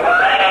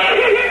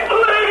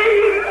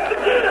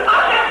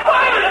 I'll get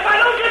fired if I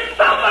don't get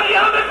somebody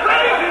on the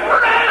train for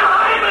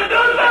Anaheim,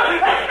 Azusa,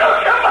 and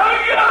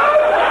Cucamonga.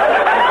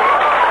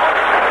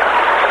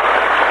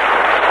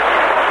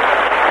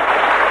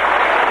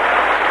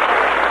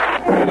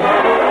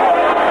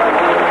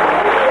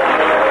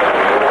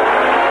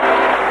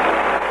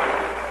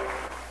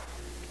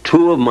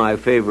 Two of my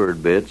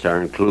favorite bits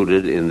are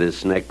included in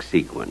this next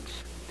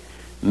sequence.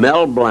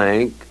 Mel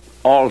Blanc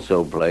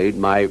also played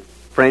my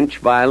French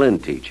violin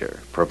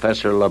teacher,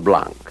 Professor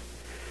LeBlanc,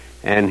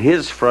 and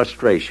his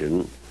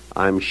frustration,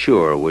 I'm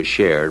sure, was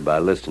shared by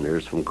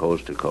listeners from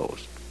coast to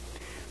coast.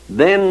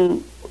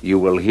 Then you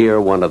will hear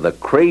one of the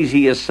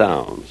craziest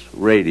sounds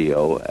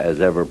radio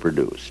has ever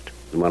produced,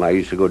 when I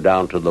used to go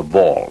down to the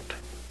vault.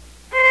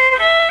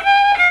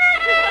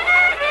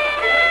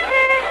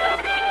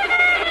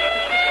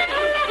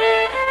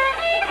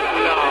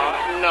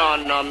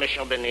 No,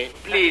 Monsieur Benet.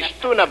 Please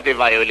tune up the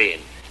violin.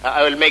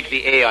 I will make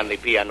the A on the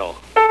piano.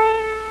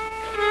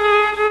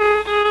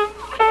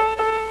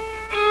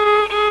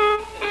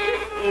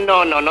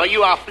 No,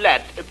 you are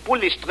flat. Pull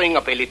the string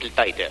up a little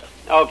tighter.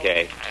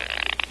 Okay.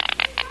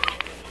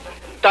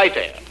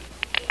 Tighter.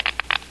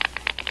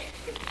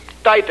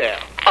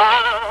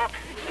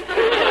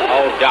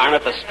 Oh, darn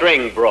it, the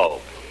string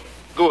broke.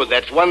 Good,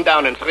 that's 1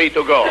 down and 3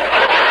 to go.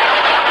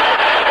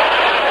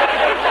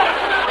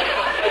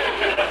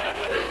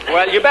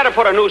 Well, you better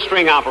put a new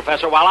string on,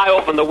 Professor, while I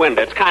open the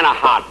window. It's kind of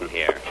hot in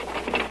here.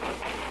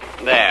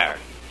 There.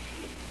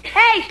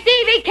 Hey,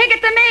 Stevie, kick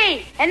it to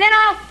me. And then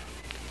I'll...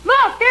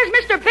 Look, there's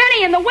Mr.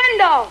 Benny in the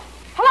window.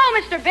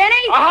 Hello, Mr.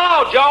 Benny. Oh,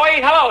 hello,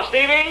 Joey. Hello,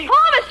 Stevie.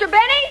 Hello, Mr.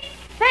 Benny.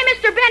 Say,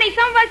 Mr. Benny,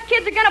 some of us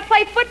kids are going to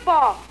play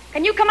football.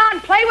 Can you come out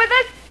and play with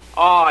us?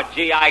 Oh,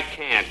 gee, I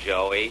can't,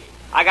 Joey.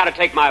 I got to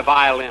take my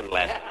violin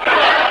lesson.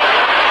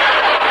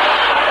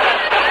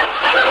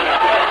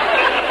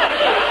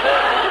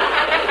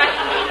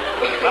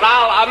 But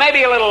I'll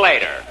maybe a little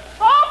later.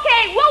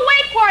 Okay, we'll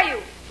wait for you.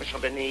 Mr.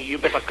 Benny, you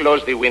better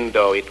close the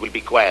window. It will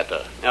be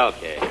quieter.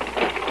 Okay.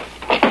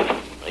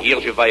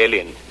 Here's your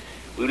violin.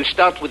 We will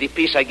start with the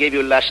piece I gave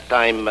you last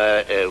time.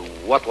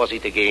 What was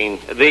it again?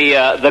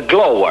 The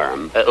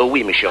glowworm.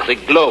 Oui, monsieur, the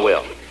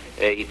glowworm.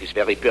 It is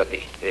very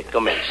pretty.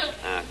 Commence.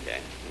 Okay.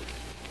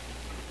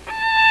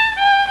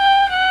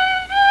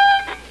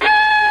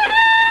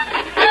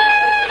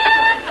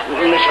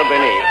 Mr.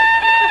 Benny.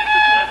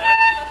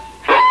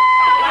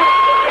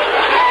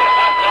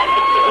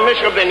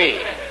 Mr. Benny,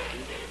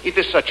 it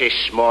is such a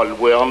small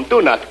worm.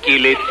 Do not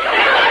kill it.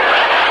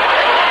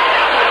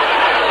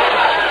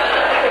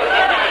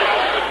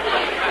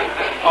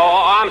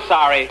 Oh, I'm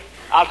sorry.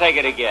 I'll take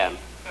it again.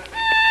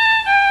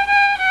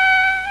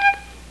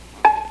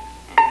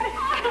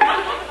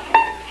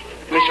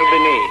 Mr.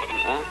 Benny,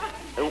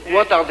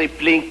 what are the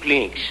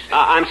plink-plinks?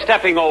 I'm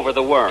stepping over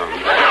the worm.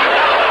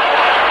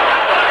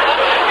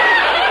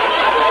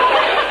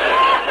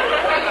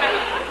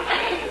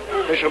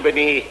 Mr.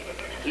 Benny,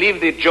 leave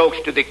the jokes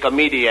to the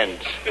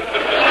comedians.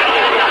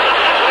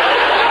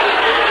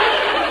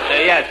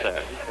 Yes,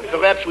 sir.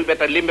 Perhaps we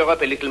better limber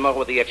up a little more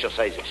with the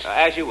exercises.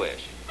 As you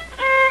wish.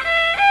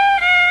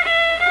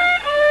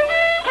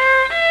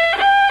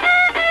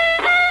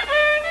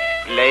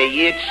 Play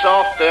it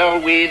softer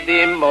with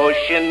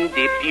emotion.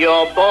 Dip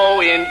your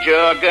bow in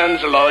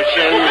Jergens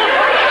lotion.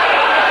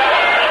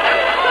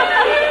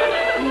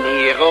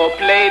 Nero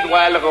played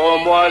while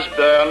Rome was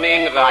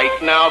burning.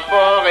 Right now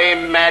for a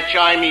match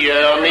I'm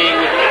yearning.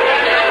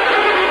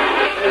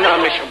 Now,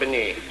 Mr.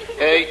 Benny,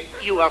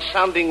 you are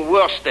sounding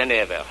worse than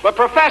ever. But,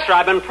 Professor,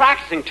 I've been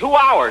practicing 2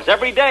 hours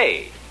every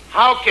day.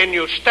 How can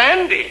you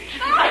stand it?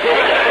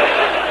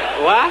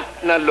 What?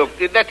 Now, look,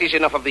 that is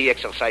enough of the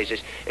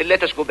exercises.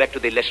 Let us go back to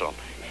the lesson.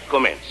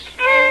 Commence.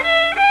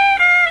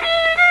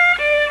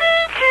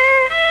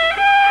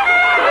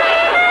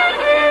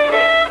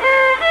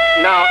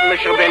 Now,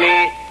 Mr.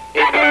 Benny.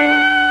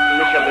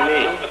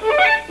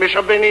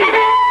 Mr. Benny,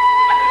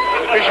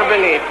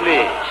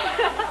 please.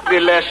 The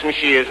lesson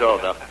she is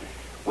over.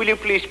 Will you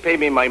please pay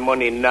me my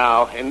money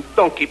now and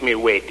don't keep me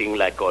waiting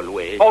like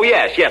always? Oh,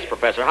 yes,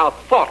 Professor. How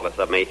thoughtless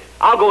of me.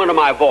 I'll go into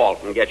my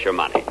vault and get your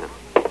money.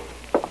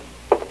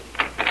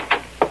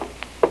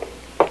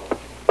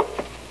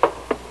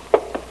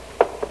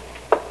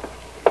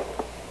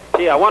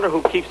 Gee, I wonder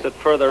who keeps it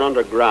further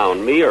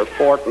underground, me or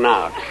Fort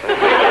Knox.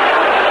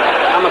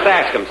 I must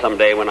ask him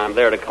someday when I'm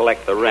there to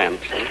collect the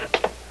rent.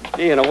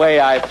 Gee, in a way,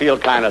 I feel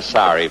kind of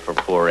sorry for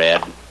poor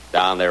Ed,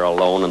 down there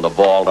alone in the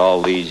vault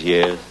all these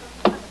years.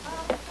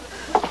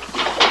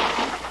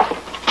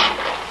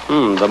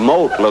 The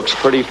moat looks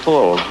pretty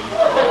full.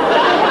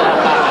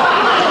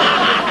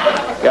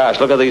 Gosh,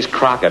 look at these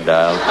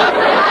crocodiles. Well,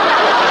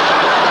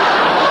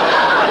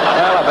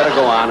 I better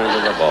go on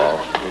into the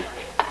vault.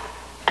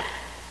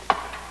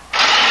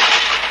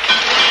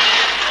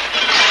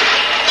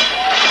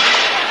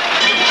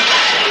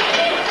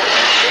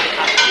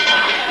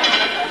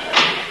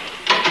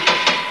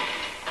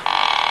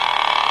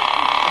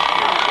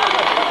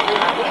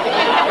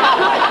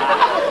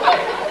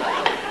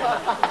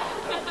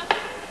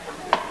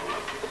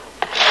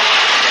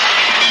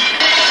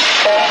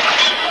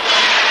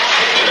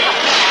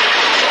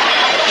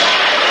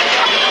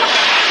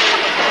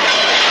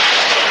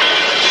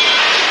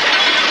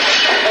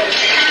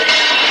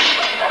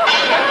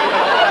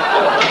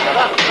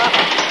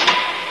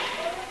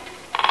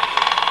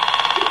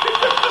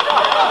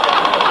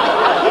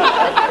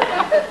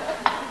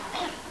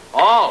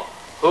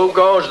 Who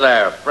goes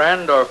there,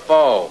 friend or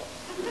foe?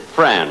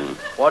 Friend.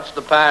 What's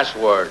the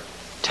password?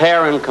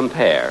 Tear and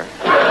compare.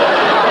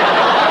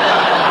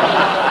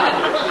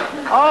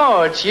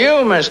 Oh, it's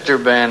you,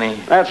 Mr. Benny.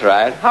 That's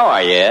right. How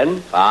are you,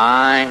 Ed?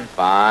 Fine.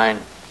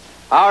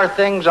 How are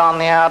things on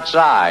the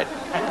outside?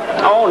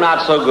 Oh,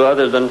 not so good.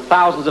 There's been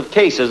thousands of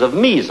cases of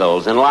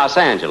measles in Los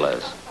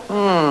Angeles.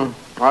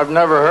 I've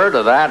never heard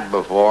of that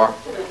before.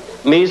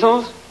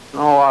 Measles?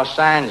 No, Los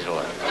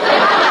Angeles.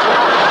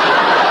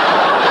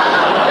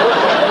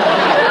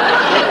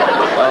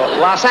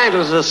 Los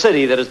Angeles is a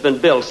city that has been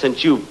built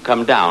since you've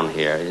come down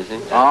here, you see.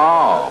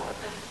 Oh,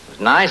 it's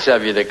nice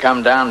of you to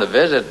come down to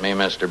visit me,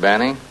 Mr.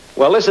 Benny.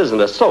 Well, this isn't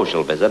a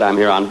social visit. I'm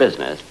here on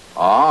business.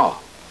 Oh,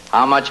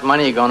 how much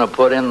money are you going to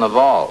put in the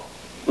vault?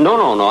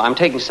 No. I'm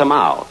taking some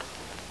out.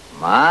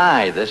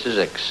 My, this is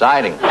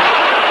exciting.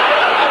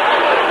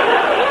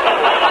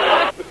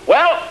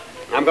 Well,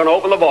 I'm going to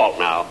open the vault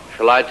now.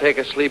 Shall I take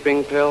a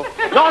sleeping pill?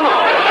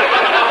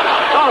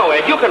 No,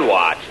 Ed, you can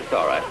watch. It's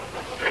all right.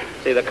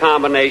 See, the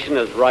combination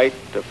is right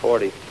to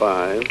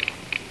 45,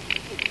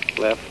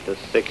 left to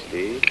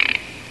 60,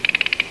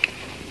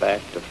 back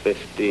to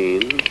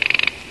 15,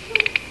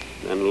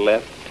 then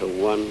left to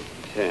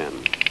 110.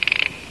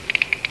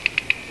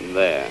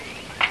 There.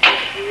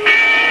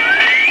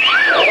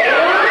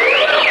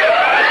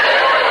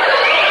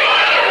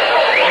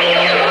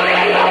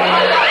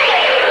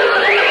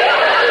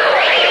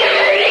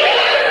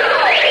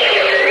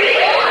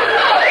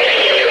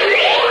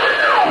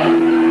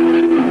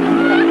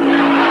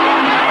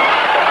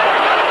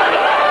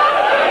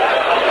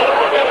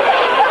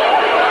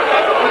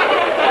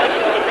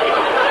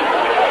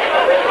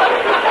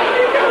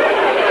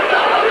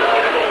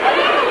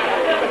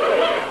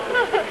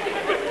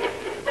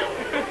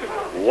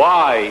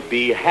 Why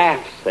be half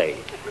safe?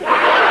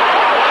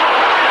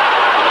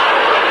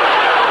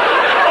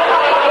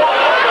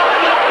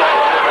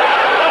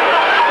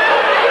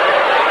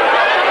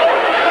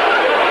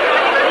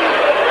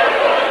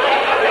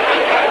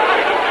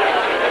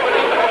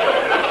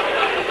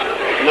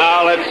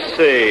 Now, let's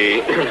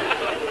see.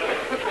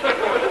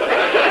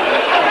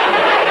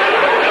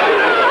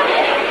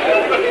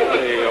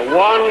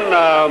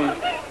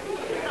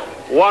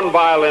 One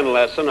violin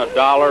lesson,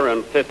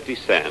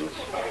 $1.50.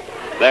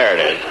 There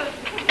it is.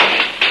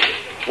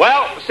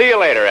 Well, see you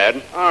later,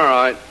 Ed. All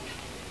right.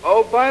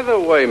 Oh, by the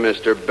way,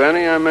 Mr.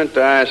 Benny, I meant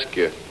to ask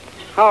you,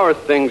 how are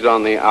things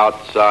on the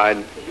outside?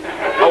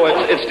 Oh,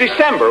 it's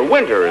December.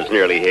 Winter is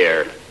nearly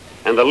here.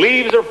 And the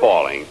leaves are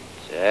falling.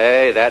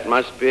 Say, that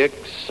must be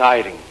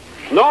exciting.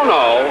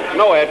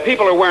 No, Ed.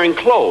 People are wearing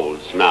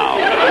clothes now.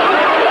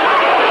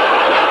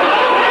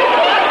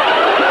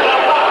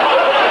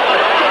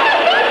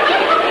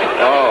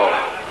 Oh,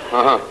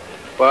 uh-huh.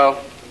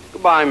 Well,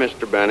 goodbye,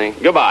 Mr. Benny.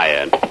 Goodbye,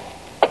 Ed.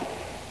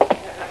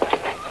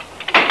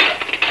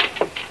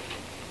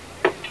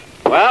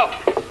 Well,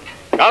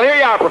 here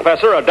you are,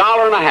 Professor,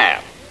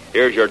 $1.50.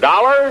 Here's your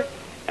 $1,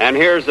 and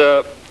here's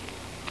a...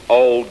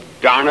 Oh,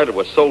 darn it, it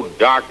was so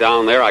dark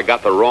down there, I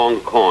got the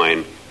wrong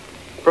coin.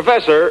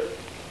 Professor,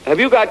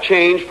 have you got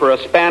change for a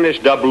Spanish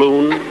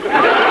doubloon?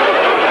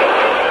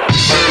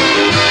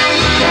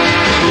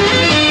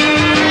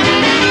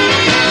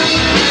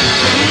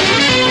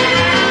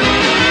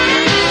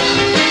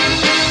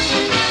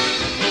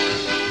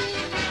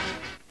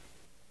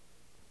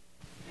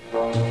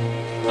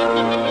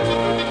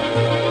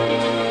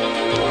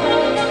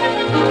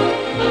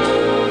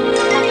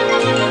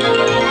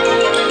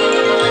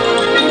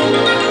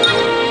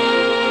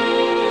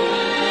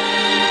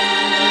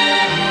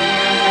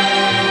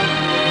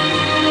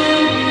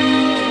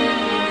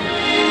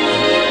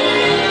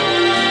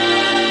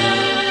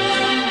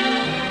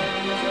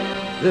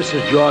 This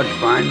is George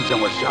Burns,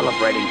 and we're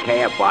celebrating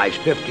KFI's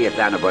 50th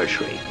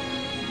anniversary.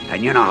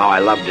 And you know how I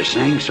love to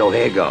sing, so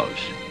here goes.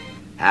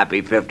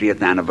 Happy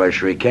 50th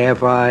anniversary,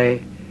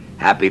 KFI.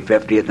 Happy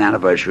 50th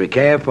anniversary,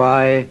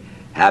 KFI.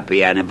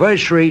 Happy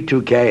anniversary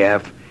to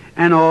KF,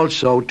 and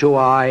also to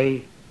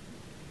I.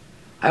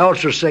 I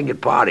also sing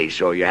at parties,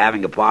 so you're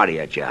having a party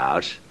at your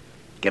house.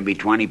 It can be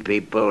 20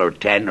 people, or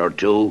 10, or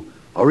 2,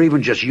 or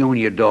even just you and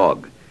your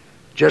dog.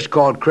 Just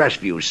call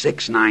Crestview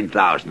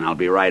 69000. I'll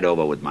be right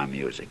over with my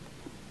music.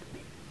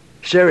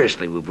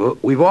 Seriously,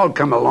 we've all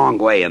come a long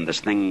way in this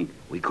thing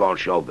we call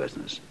show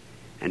business.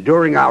 And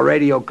during our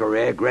radio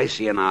career,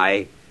 Gracie and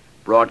I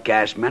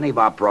broadcast many of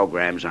our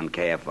programs on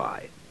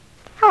KFI.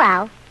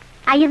 Hello.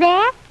 Are you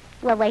there?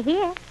 Well, we're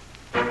here.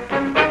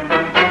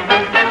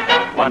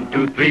 1,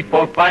 2, 3,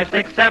 4, 5,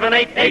 6, 7,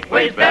 8. 8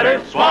 ways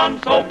better. Swan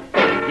soap.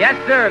 Yes,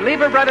 sir.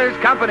 Lever Brothers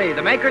Company,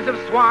 the makers of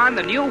Swan,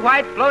 the new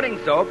white floating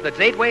soap that's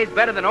 8 ways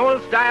better than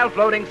old-style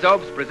floating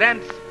soaps,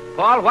 presents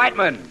Paul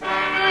Whiteman.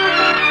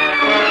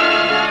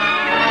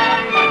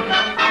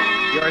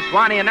 Your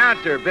Swanee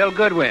announcer, Bill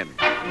Goodwin.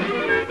 Our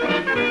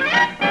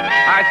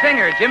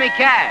singer, Jimmy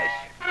Cash.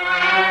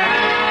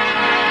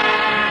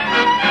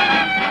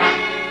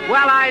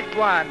 Well, I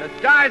Swan, the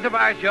stars of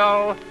our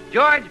show,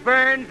 George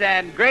Burns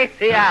and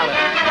Gracie Allen.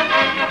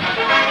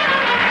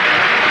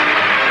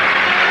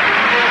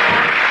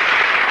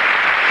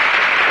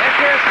 Let's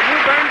hear the new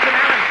Burns and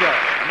Allen show.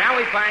 And now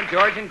we find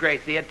George and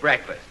Gracie at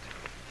breakfast.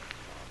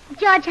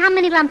 George, how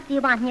many lumps do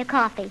you want in your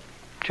coffee?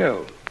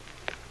 2.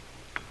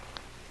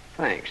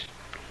 Thanks.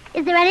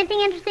 Is there anything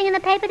interesting in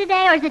the paper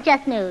today, or is it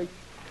just news?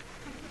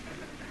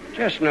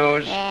 Just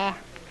news. Yeah.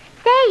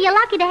 Say, you're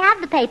lucky to have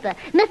the paper.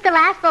 Mr.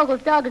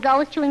 Lastvogel's dog is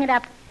always chewing it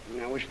up.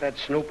 I wish that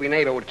Snoopy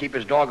neighbor would keep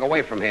his dog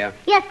away from here.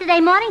 Yesterday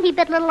morning, he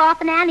bit little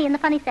Orphan Annie in the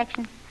funny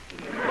section.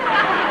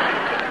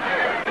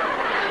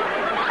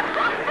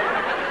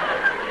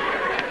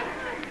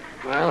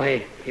 Well,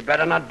 he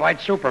better not bite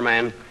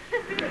Superman.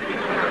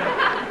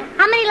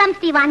 How many lumps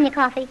do you want in your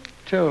coffee?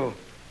 2.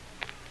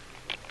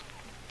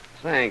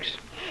 Thanks.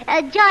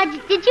 George,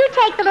 did you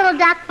take the little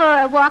duck for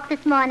a walk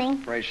this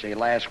morning? Gracie,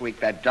 last week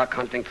that duck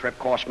hunting trip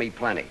cost me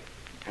plenty.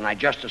 And I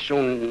just as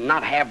soon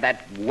not have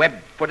that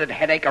web-footed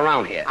headache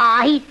around here.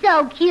 Aw, he's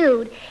so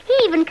cute. He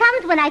even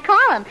comes when I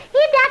call him.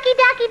 Here, ducky,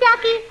 ducky,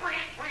 ducky.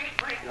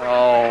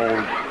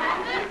 Oh,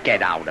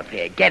 get out of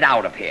here. Get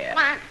out of here.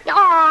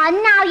 Aw,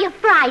 now you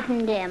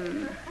frightened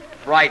him.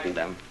 Frightened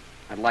him?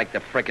 I'd like to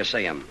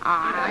fricassee him.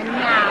 Aw,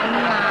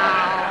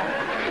 now.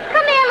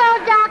 Come here,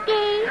 little duck.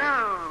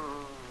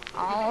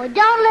 Oh,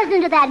 don't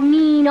listen to that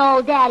mean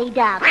old Daddy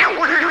Duck. Don't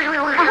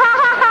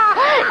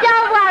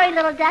worry,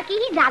 little ducky.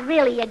 He's not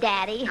really your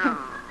daddy.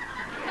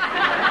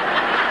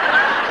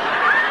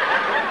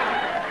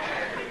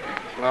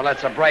 Well,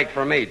 that's a break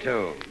for me,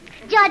 too.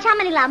 George, how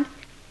many lumps?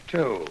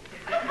 2.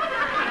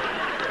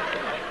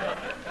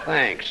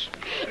 Thanks.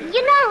 You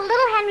know,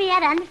 little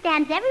Henrietta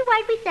understands every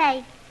word we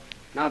say.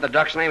 Now the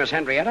duck's name is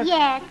Henrietta?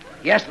 Yes.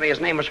 Yesterday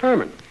his name was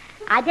Herman.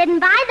 I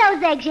didn't buy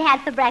those eggs you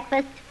had for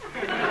breakfast.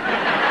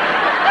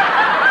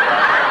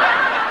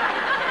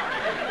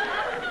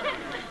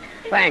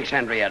 Thanks,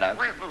 Henrietta.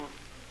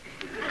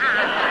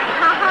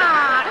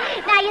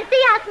 Now, you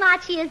see how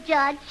smart she is,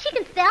 George. She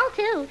can spell,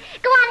 too.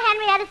 Go on,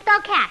 Henrietta,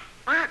 spell cat.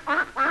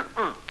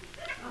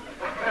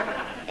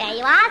 There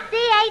you are,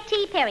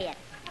 C-A-T, period.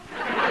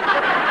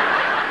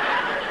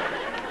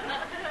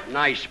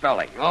 Nice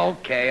spelling.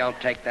 Okay, I'll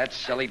take that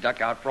silly duck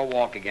out for a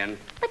walk again.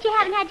 But you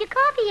haven't had your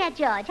coffee yet,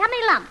 George. How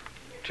many lumps?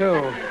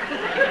 2.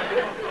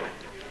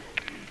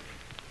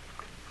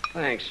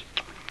 Thanks.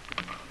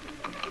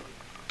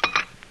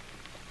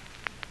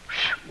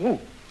 Oh,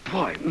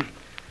 boy.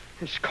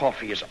 This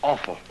coffee is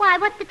awful. Why,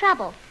 what's the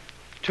trouble?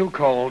 Too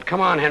cold.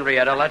 Come on,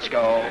 Henrietta, let's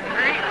go.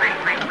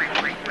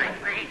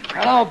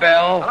 Hello,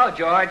 Bill. Hello,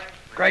 George.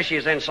 Gracie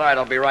is inside.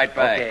 I'll be right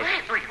back. Okay.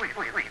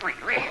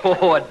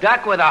 Oh, a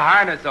duck with a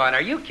harness on.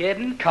 Are you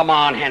kidding? Come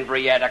on,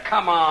 Henrietta.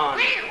 Come on.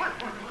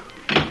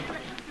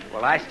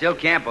 Well, I still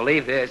can't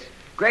believe this.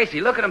 Gracie,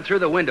 look at him through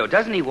the window.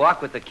 Doesn't he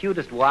walk with the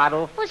cutest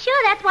waddle? Well,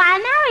 sure, that's why I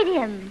married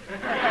him.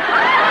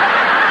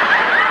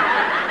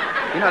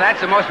 You know,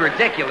 that's the most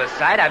ridiculous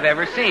sight I've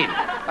ever seen.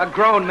 A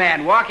grown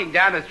man walking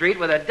down the street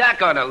with a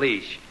duck on a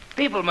leash.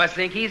 People must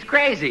think he's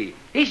crazy.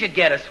 He should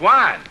get a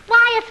swan.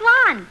 Why a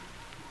swan?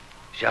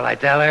 Shall I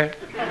tell her?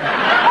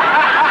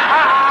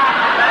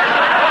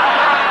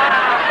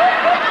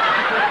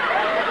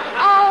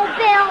 Oh,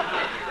 Bill,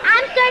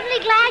 I'm certainly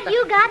glad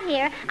you got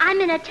here.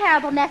 I'm in a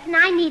terrible mess, and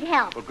I need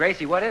help. Well,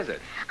 Gracie, what is it?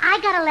 I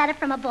got a letter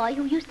from a boy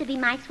who used to be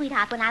my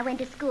sweetheart when I went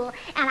to school,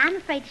 and I'm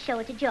afraid to show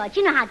it to George.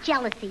 You know how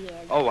jealous he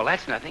is. Oh, well,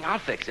 that's nothing. I'll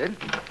fix it.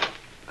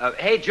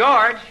 Hey,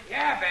 George.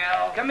 Yeah,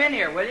 Bill. Come in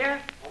here, will you?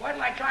 Well, wait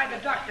till I drive the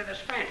duck to this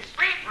fence.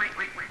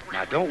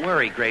 Now, don't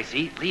worry,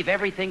 Gracie. Leave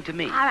everything to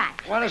me. All right.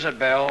 What is it,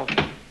 Bill?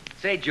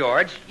 Say,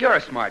 George, you're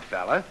a smart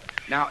fella.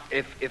 Now,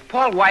 if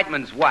Paul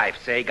Whiteman's wife,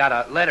 say, got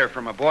a letter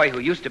from a boy who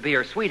used to be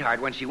her sweetheart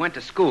when she went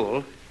to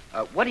school,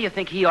 what do you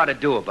think he ought to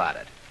do about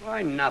it?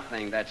 Why,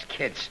 nothing. That's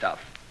kid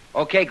stuff.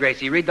 Okay,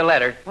 Gracie, read the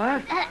letter.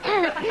 What?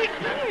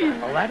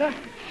 A letter?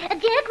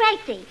 Dear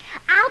Gracie,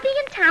 I'll be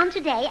in town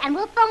today, and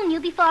we'll phone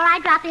you before I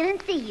drop in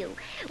and see you.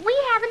 We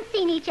haven't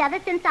seen each other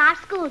since our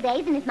school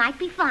days, and it might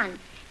be fun.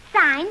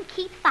 Signed,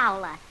 Keith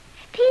Fowler.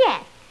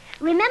 P.S.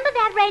 Remember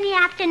that rainy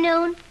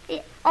afternoon?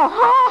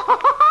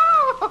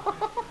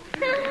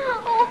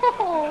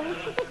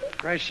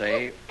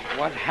 Gracie,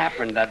 what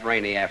happened that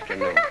rainy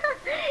afternoon?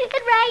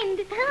 It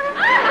rained.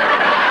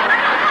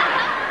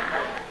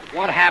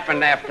 What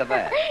happened after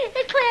that?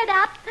 It cleared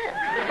up.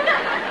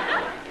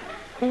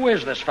 Who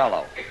is this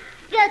fellow?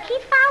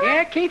 Keith Fowler?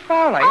 Yeah, Keith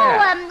Fowler, Oh,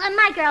 yeah.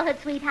 my girlhood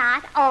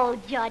sweetheart. Oh,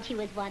 George, he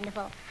was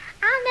wonderful.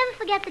 I'll never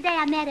forget the day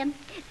I met him.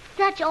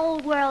 Such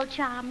old world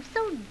charm,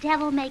 so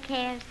devil-make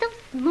hair, so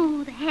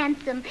smooth,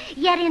 handsome,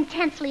 yet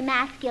intensely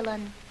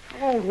masculine.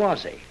 How old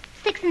was he?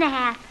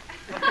 6.5.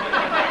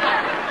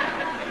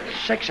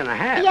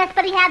 6.5? Yes,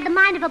 but he had the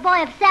mind of a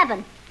boy of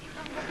 7.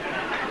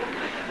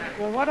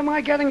 Well, what am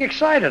I getting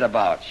excited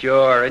about?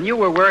 Sure, and you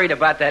were worried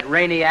about that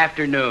rainy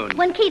afternoon.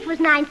 When Keith was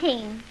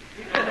 19.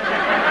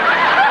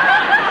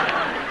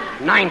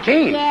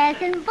 19?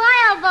 Yes, and boy,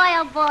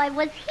 oh boy,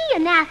 was he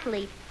an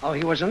athlete. Oh,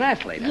 he was an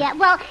athlete, huh? Yeah,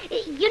 well,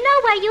 you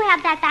know where you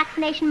have that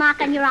vaccination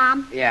mark on your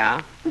arm?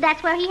 Yeah.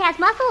 That's where he has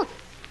muscles.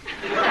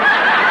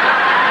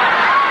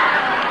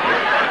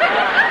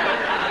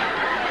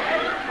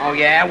 Oh,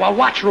 yeah? Well,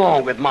 what's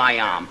wrong with my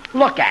arm?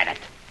 Look at it.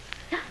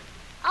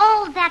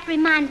 Oh, that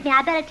reminds me.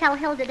 I better tell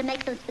Hilda to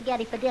make some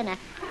spaghetti for dinner.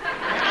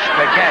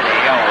 Spaghetti?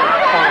 Oh,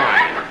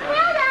 fine.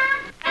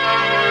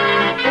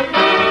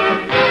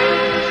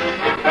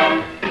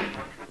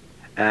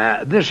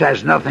 This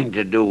has nothing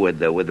to do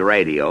with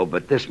radio,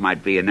 but this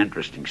might be an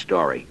interesting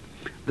story.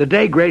 The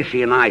day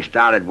Gracie and I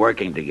started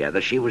working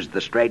together, she was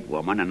the straight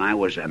woman, and I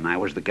was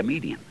the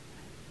comedian.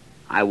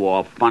 I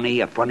wore a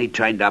funny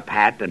turned-up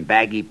hat and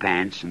baggy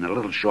pants and a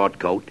little short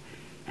coat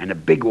and a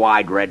big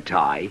wide red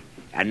tie,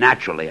 and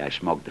naturally I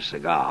smoked a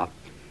cigar.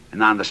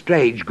 And on the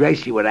stage,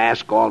 Gracie would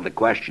ask all the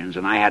questions,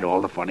 and I had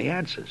all the funny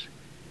answers.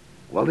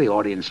 Well, the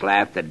audience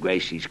laughed at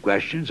Gracie's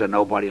questions, and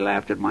nobody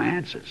laughed at my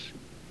answers.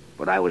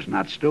 But I was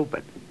not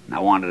stupid, and I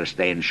wanted to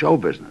stay in show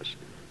business.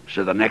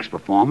 So the next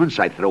performance,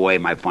 I threw away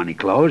my funny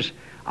clothes.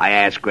 I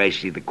asked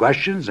Gracie the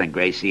questions, and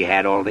Gracie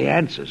had all the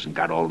answers and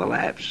got all the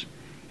laughs.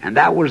 And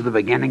that was the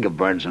beginning of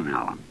Burns and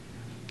Allen.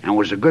 And it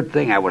was a good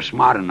thing I was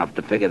smart enough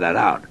to figure that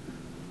out,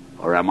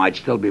 or I might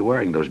still be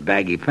wearing those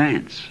baggy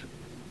pants.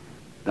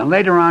 Then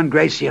later on,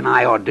 Gracie and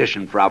I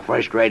auditioned for our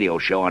first radio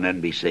show on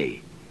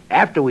NBC.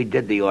 After we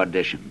did the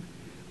audition,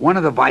 one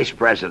of the vice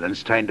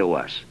presidents turned to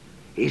us.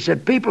 He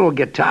said people will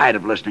get tired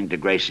of listening to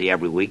Gracie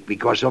every week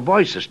because her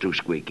voice is too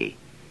squeaky.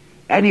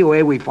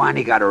 Anyway, we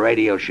finally got a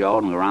radio show,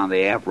 and we were on the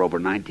air for over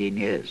 19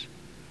 years.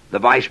 The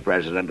vice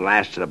president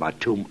lasted about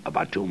two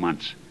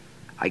months.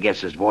 I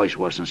guess his voice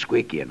wasn't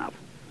squeaky enough.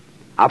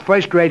 Our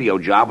first radio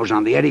job was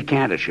on the Eddie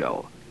Cantor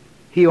show.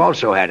 He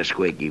also had a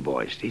squeaky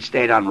voice. He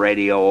stayed on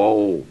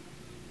radio,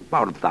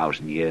 about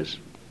 1,000 years.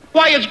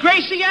 Why, it's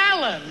Gracie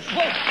Allen.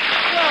 Well,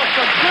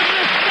 for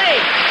goodness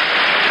sake.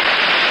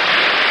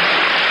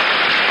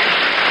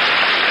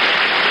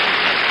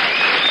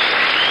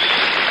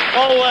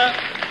 Oh,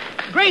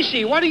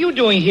 Gracie, what are you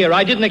doing here?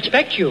 I didn't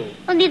expect you.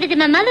 Well, neither did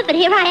my mother, but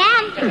here I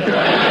am.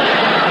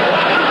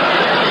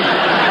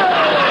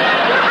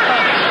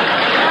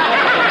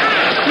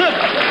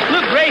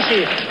 Look,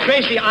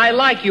 Gracie, I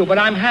like you, but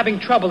I'm having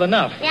trouble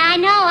enough. Yeah, I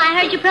know.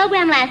 I heard your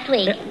program last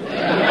week.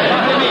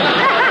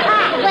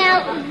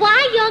 Well,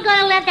 why you're going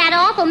to let that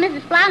awful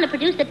Mrs. Flounder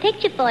produce the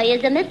picture for you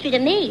is a mystery to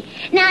me.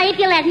 Now, if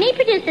you let me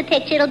produce the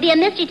picture, it'll be a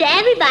mystery to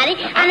everybody.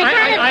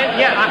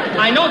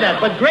 I know that,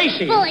 but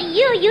Gracie... Well,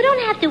 you don't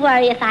have to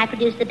worry if I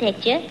produce the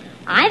picture.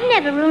 I've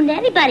never ruined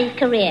anybody's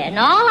career, and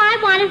all I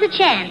want is a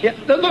chance. Yeah,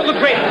 look,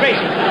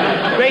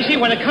 Gracie,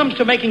 when it comes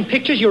to making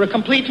pictures, you're a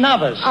complete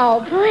novice.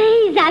 Oh,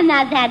 please, I'm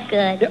not that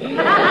good.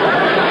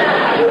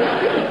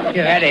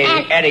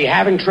 Yeah. Eddie,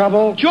 having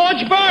trouble?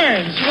 George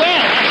Burns,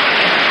 well...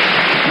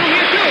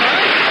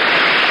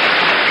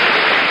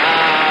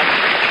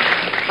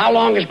 How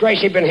long has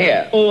Gracie been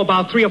here? Oh,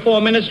 about 3 or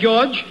 4 minutes,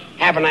 George.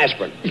 Have an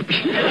aspirin.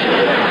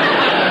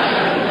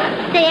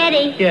 Say,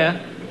 Eddie. Yeah?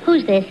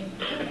 Who's this?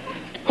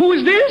 Who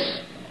is this?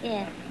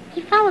 Yeah.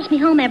 He follows me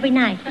home every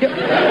night. Gracie,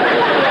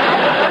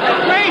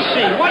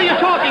 what are you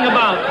talking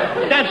about?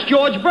 That's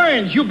George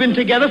Burns. You've been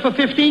together for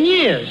 15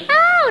 years.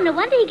 Oh, no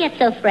wonder he gets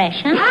so fresh,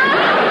 huh?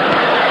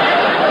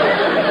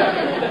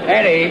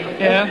 Eddie.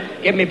 Yeah?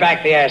 Give me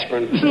back the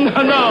aspirin.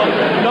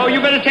 No, you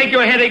better take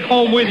your headache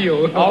home with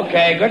you.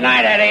 Okay, good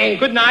night, Eddie.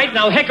 Good night, and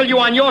I'll heckle you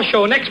on your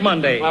show next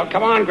Monday. Well,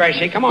 come on,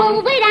 Gracie, come on.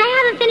 Well, wait,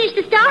 I haven't finished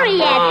the story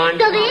yet. on.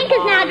 So the ink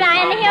is now dry,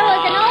 and the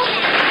hero's an old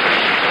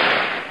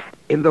man.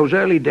 In those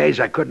early days,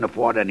 I couldn't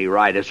afford any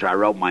writers, so I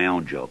wrote my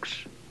own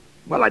jokes.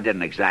 Well, I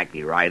didn't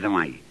exactly write them.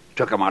 I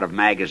took them out of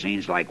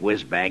magazines like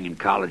Whiz Bang and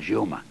College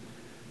Humor.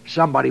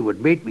 Somebody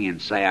would meet me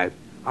and say, I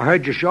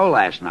heard your show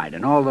last night,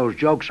 and all those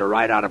jokes are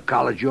right out of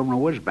College Humor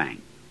and Whiz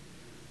Bang.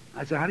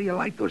 I said, how do you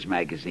like those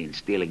magazines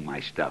stealing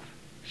my stuff?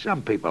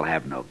 Some people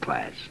have no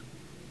class.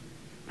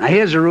 Now,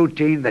 here's a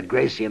routine that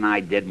Gracie and I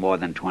did more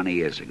than 20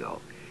 years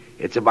ago.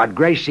 It's about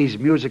Gracie's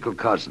musical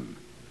cousin,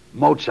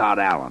 Mozart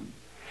Allen.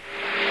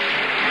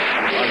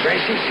 Well,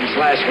 Gracie, since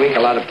last week, a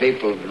lot of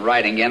people have been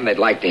writing in. They'd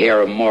like to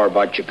hear more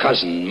about your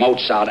cousin,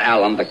 Mozart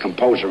Allen, the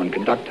composer and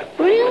conductor.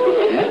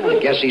 Really? Yeah, I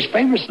guess he's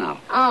famous now.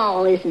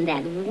 Oh, isn't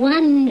that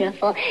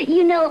wonderful?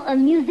 You know,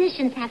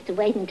 musicians have to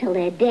wait until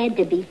they're dead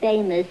to be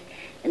famous.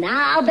 And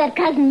I'll bet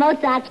Cousin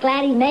Mozart's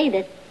glad he made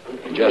it.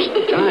 Just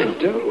the time,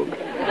 too.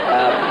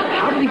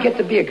 How did he get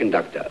to be a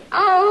conductor?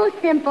 Oh,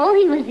 simple.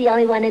 He was the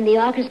only one in the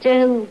orchestra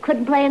who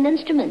couldn't play an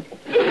instrument.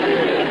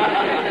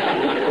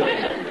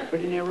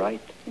 Pretty near right.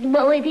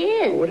 Well, it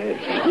is. Oh, it is.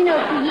 You know,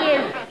 for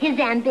years, his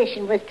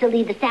ambition was to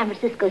lead the San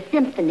Francisco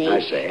Symphony. I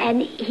see.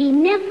 And he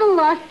never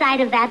lost sight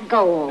of that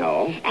goal.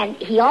 No. And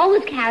he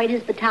always carried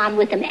his baton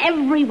with him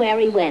everywhere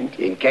he went.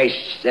 In case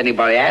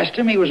anybody asked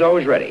him, he was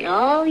always ready.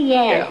 Oh,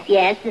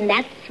 yes. And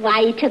that's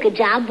why he took a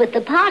job with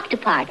the park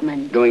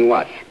department. Doing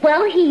what?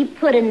 Well, he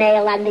put a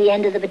nail on the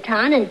end of the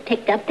baton and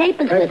picked up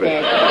papers with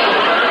it.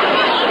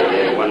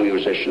 There's one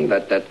musician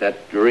that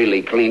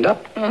really cleaned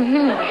up. Mm-hmm.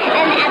 And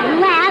at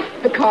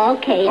last, the call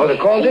came. Oh, the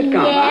call did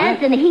come, Yes,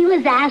 huh? and he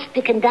was asked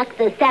to conduct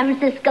the San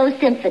Francisco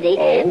Symphony.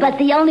 Oh. But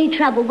the only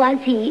trouble was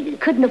he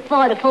couldn't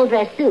afford a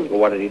full-dress suit. Well,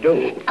 what did he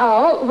do?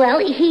 Oh, well,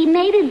 he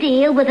made a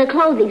deal with a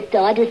clothing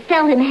store to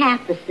sell him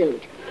half the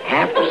suit.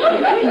 Half the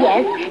suit?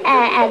 Yes,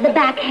 the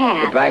back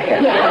half. The back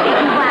half? Yes,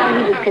 and while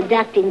he was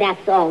conducting,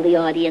 that's all the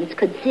audience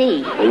could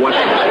see. Well, what's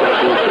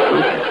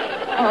the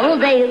Oh,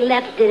 they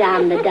left it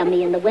on the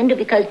dummy in the window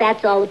because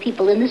that's all the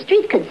people in the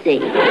street could see.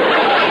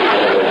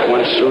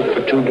 One suit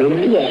for 2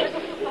 dummies? Yes.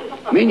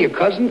 You mean your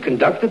cousin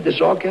conducted this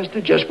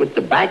orchestra just with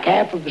the back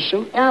half of the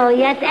suit? Oh,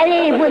 yes, and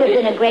it would have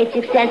been a great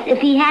success if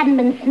he hadn't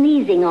been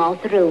sneezing all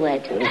through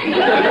it.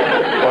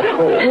 What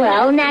for?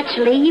 Well,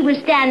 naturally, he was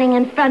standing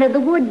in front of the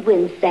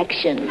woodwind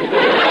section.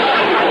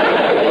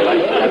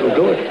 That'll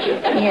do it.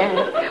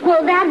 Yeah.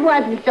 Well, that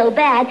wasn't so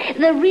bad.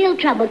 The real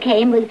trouble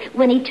came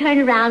when he turned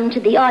around to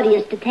the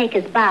audience to take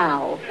his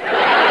bow.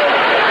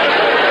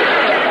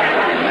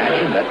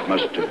 Imagine, that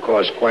must have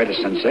caused quite a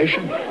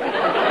sensation.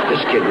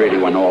 This kid really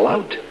went all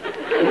out.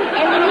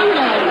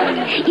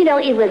 You know,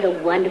 it was a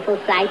wonderful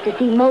sight to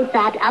see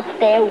Mozart up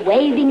there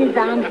waving his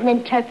arms and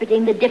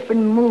interpreting the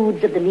different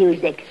moods of the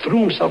music. Threw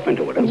himself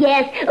into it, huh?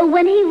 Yes,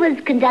 when he was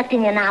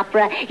conducting an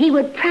opera, he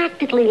would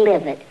practically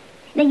live it.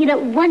 Now, you know,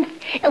 once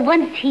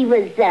he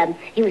was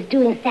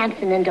doing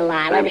Samson and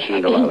Delilah. Samson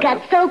and Delilah. He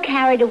got so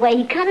carried away,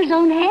 he cut his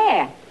own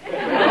hair.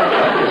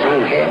 His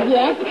own hair?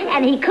 Yes,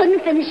 and he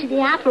couldn't finish the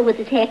opera with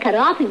his hair cut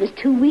off. He was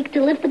too weak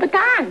to lift the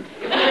baton.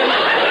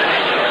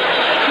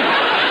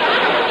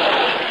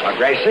 Well,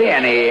 Gracie,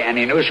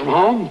 any news from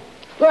home?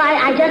 Well,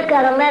 I just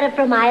got a letter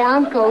from my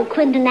uncle,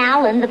 Quinton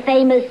Allen, the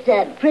famous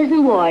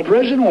prison warden.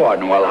 Prison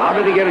warden? Well, how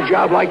did he get a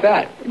job like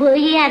that? Well,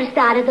 he had to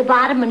start at the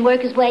bottom and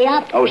work his way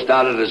up. Oh,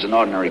 started as an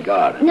ordinary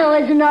guard. No,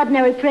 as an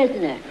ordinary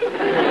prisoner.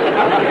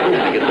 How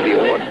did he get to be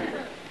a warden?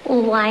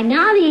 Well, why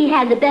not? He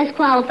had the best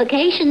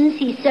qualifications.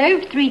 He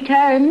served 3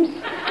 terms.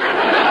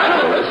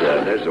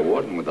 Well, there's a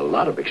warden with a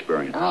lot of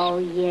experience. Oh,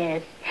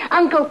 yes.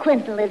 Uncle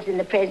Quinton lives in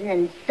the prison,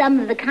 and some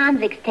of the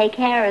convicts take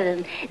care of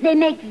him. They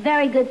make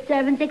very good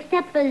servants,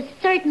 except for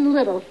certain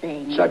little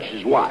things. Such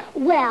as what?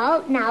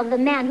 Well, now, the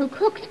man who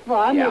cooks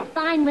for him Yeah. is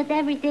fine with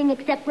everything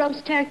except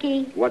roast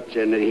turkey. What's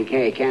in it? He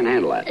can't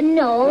handle that.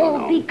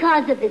 No,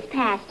 because of his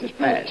past. His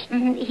past?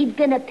 He'd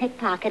been a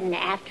pickpocket, and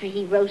after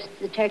he roasts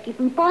the turkey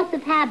from force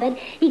of habit,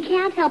 he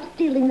can't help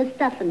stealing the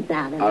stuffings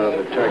out of it. Out of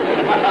the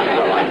turkey.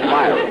 Well, I'd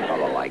fire a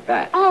fellow like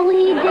that. Oh,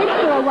 he did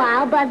for a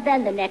while, but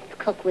then the next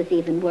cook was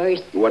even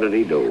worse. What did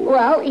he do?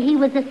 Well, he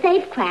was a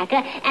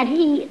safecracker, and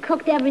he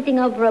cooked everything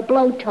over a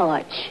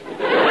blowtorch.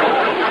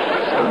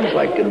 Sounds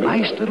like a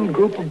nice little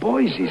group of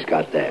boys he's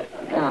got there.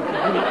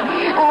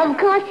 Of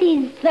course,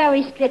 he's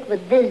very strict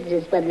with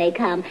visitors when they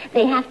come.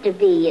 They have to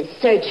be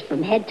searched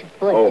from head to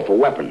foot. Oh, for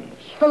weapons?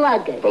 For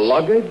luggage. For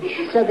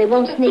luggage? So they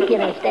won't sneak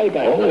in and stay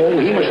there. Oh,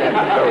 he must have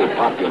a very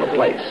popular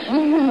place.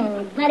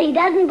 But he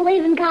doesn't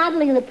believe in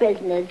coddling the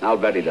prisoners. I'll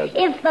bet he doesn't.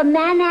 If the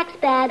man acts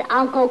bad,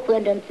 Uncle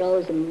Quinton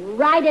throws him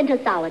right into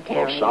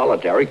solitary. Well,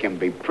 solitary can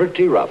be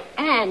pretty rough.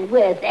 And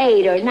with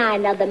 8 or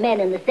 9 other men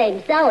in the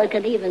same cell, it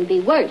could even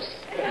be worse.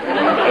 8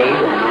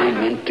 or 9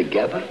 men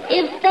together?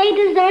 If they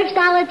deserve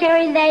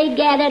solitary, they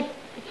get it.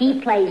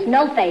 He plays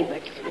no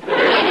favorites.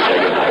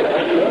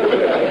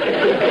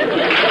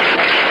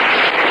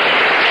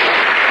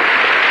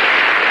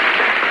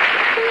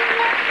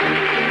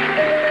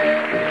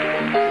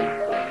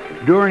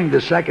 During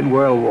the Second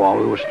World War,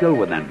 we were still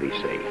with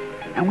NBC.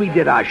 And we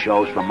did our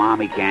shows from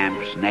army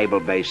camps,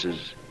 naval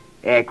bases,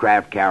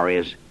 aircraft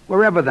carriers,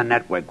 wherever the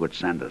network would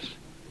send us.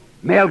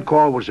 Mail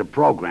Call was a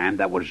program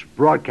that was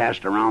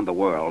broadcast around the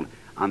world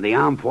on the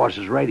Armed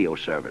Forces radio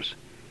service.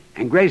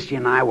 And Gracie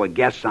and I were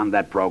guests on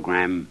that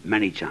program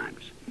many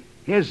times.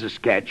 Here's a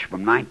sketch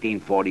from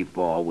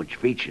 1944 which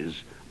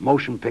features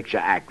motion picture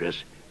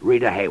actress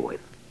Rita Hayworth.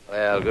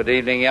 Well, good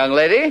evening, young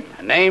lady.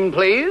 Name,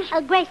 please?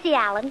 Gracie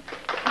Allen.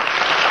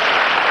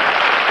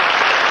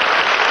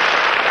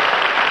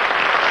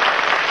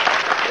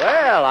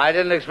 Well, I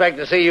didn't expect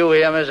to see you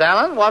here, Miss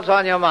Allen. What's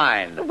on your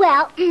mind?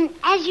 Well,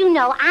 as you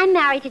know, I'm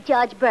married to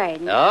George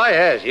Burns. Oh,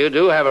 yes, you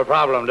do have a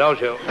problem, don't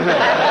you?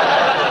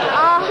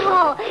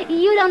 Oh,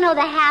 you don't know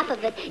the half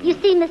of it. You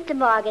see, Mr.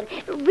 Morgan,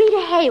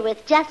 Rita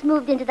Hayworth just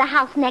moved into the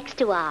house next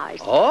to ours.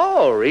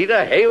 Oh,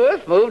 Rita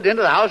Hayworth moved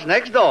into the house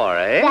next door,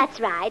 eh? That's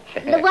right.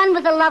 The one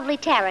with the lovely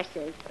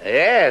terraces.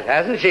 Yes,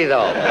 hasn't she,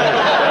 though?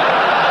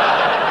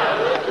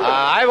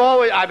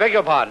 I beg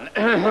your pardon.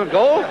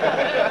 Go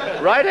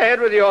right ahead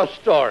with your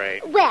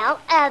story. Well,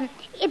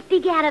 it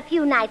began a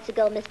few nights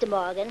ago, Mr.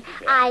 Morgan.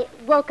 I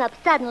woke up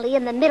suddenly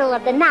in the middle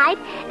of the night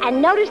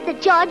and noticed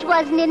that George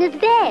wasn't in his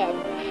bed.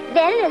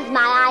 Then, as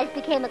my eyes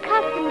became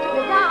accustomed to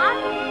the dark,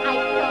 I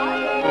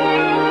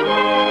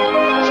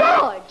saw...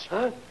 George!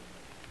 Huh?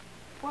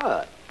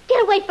 What?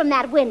 Get away from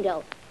that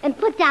window and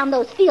put down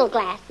those field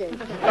glasses.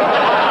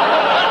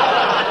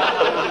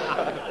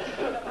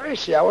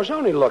 Gracie, I was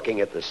only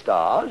looking at the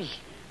stars.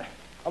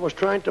 I was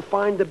trying to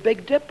find the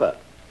Big Dipper.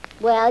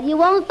 Well, you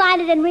won't find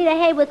it in Rita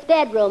Hayworth's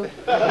bedroom.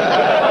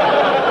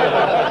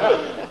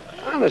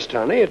 Honest,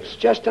 honey, it's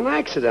just an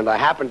accident. I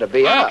happened to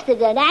be up.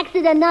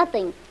 Accident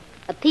nothing.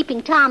 A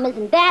peeping Tom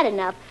isn't bad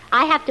enough.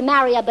 I have to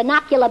marry a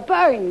binocular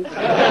Burns.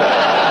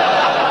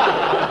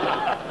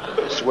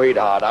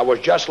 Sweetheart, I was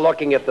just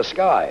looking at the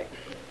sky.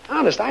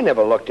 Honest, I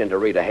never looked into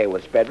Rita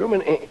Hayworth's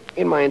bedroom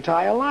in my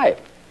entire life.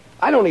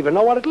 I don't even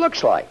know what it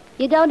looks like.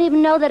 You don't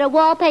even know that her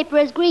wallpaper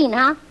is green,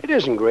 huh? It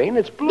isn't green,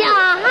 it's blue.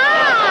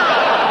 Aha!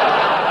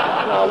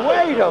 Now,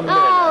 wait a minute.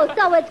 Oh,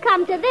 so it's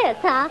come to this,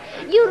 huh?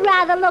 You'd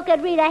rather look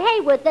at Rita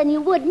Hayworth than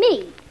you would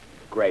me.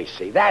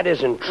 Gracie, that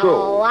isn't true.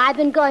 Oh, I've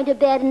been going to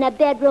bed in a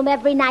bedroom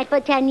every night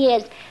for 10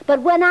 years.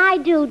 But when I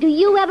do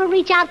you ever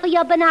reach out for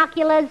your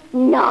binoculars?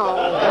 No.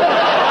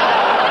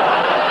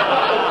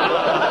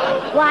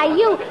 Why,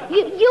 you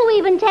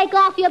even take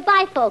off your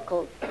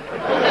bifocals.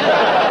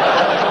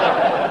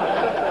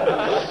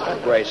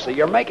 Gracie,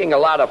 you're making a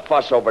lot of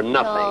fuss over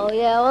nothing. Oh,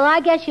 yeah. Well, I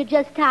guess you're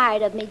just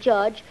tired of me,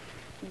 George.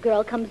 A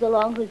girl comes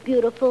along who's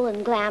beautiful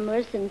and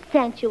glamorous and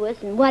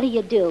sensuous, and what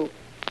do?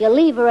 You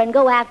leave her and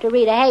go after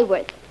Rita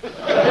Hayworth.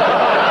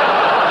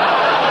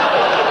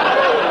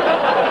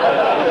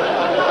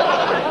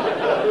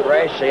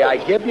 Gracie, I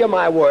give you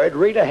my word,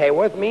 Rita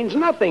Hayworth means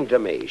nothing to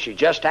me. She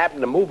just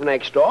happened to move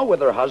next door with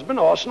her husband,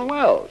 Orson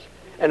Welles.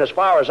 And as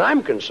far as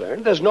I'm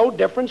concerned, there's no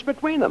difference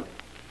between them.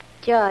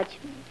 George,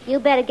 you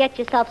better get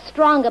yourself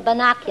stronger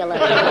binoculars.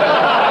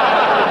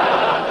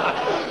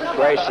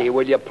 Gracie,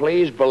 will you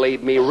please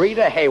believe me?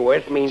 Rita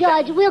Hayworth means...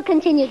 George, we'll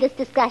continue this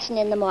discussion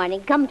in the morning.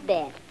 Come to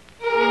bed.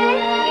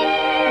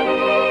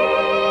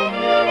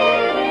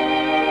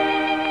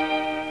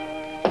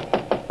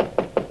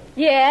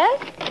 Yes?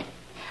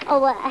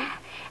 Oh,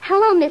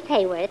 hello, Miss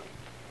Hayworth.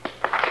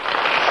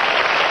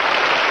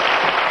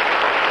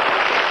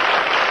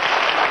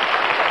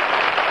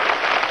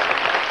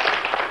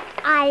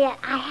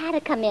 I had to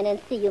come in and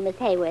see you, Miss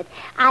Hayworth.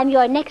 I'm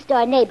your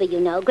next-door neighbor, you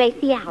know,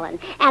 Gracie Allen.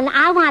 And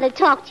I want to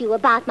talk to you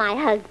about my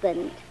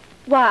husband.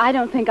 Why, I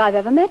don't think I've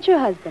ever met your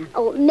husband.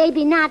 Oh,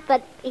 maybe not,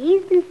 but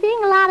he's been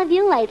seeing a lot of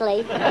you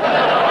lately.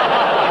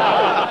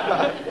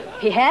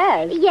 He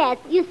has? Yes.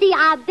 You see,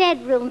 our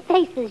bedroom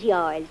faces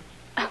yours.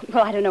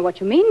 Well, I don't know what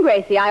you mean,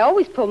 Gracie. I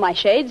always pull my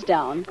shades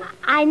down.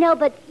 I know,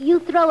 but you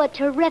throw a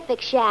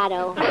terrific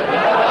shadow.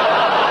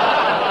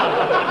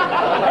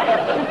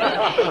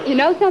 You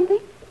know something?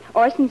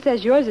 Orson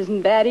says yours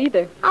isn't bad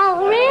either.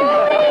 Oh,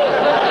 really?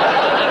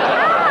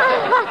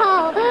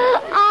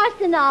 Oh,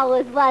 Orson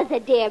always was a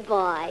dear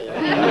boy.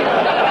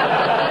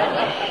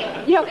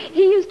 You know,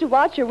 he used to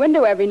watch your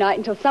window every night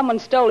until someone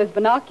stole his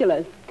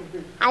binoculars.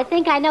 I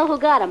think I know who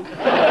got them.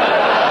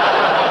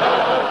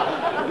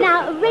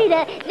 Now,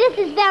 Rita, this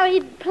is very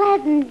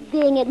pleasant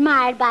being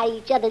admired by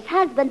each other's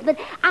husbands, but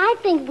I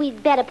think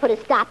we'd better put a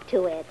stop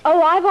to it.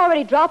 Oh, I've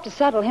already dropped a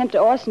subtle hint to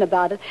Orson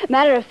about it.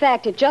 Matter of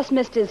fact, it just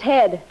missed his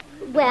head.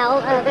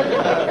 Well,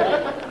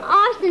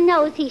 Orson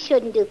knows he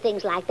shouldn't do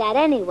things like that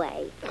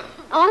anyway.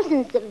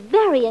 Orson's a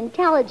very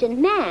intelligent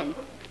man.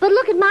 But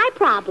look at my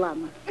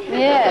problem.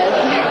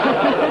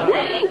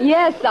 Yes.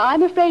 Yes,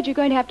 I'm afraid you're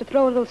going to have to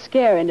throw a little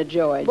scare into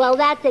George. Well,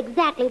 that's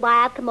exactly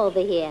why I've come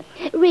over here.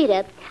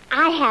 Rita,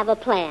 I have a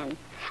plan.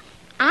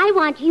 I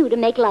want you to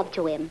make love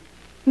to him.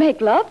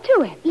 Make love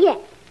to him? Yes.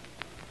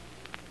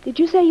 Did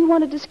you say you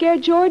wanted to scare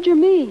George or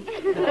me?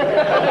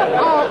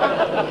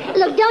 Oh,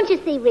 look, don't you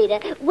see, Rita,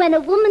 when a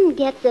woman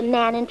gets a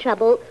man in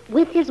trouble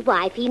with his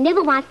wife, he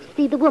never wants to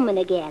see the woman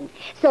again.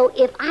 So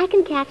if I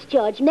can catch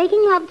George making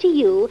love to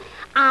you,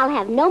 I'll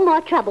have no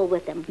more trouble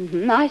with him.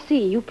 Mm-hmm, I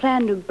see. You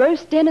plan to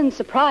burst in and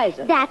surprise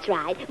us. That's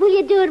right. Will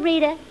you do it,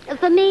 Rita?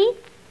 For me?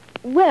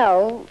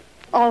 Well,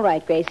 all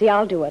right, Gracie,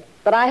 I'll do it.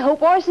 But I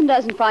hope Orson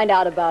doesn't find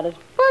out about it.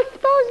 Well,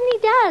 supposing he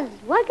does.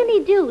 What can he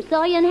do?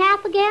 Saw you in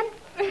half again?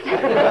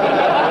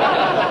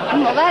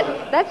 Well,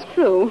 that's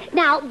true.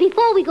 Now,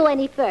 before we go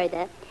any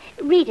further,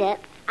 Rita,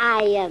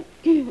 I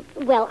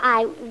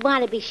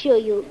want to be sure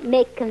you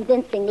make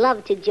convincing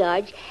love to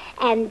George.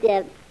 And,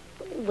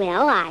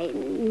 well, I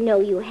know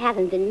you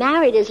haven't been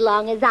married as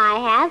long as I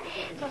have.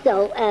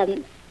 So,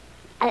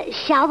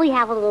 shall we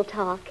have a little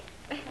talk?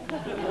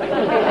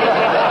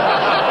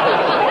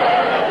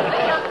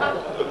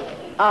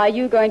 Are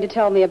you going to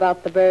tell me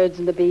about the birds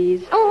and the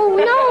bees? Oh,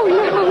 no.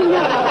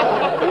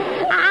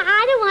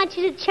 I don't want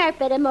you to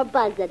chirp at him or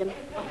buzz at him.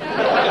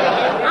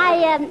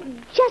 I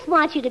just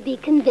want you to be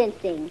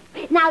convincing.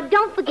 Now,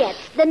 don't forget,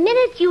 the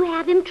minute you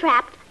have him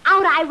trapped,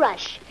 out I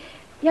rush.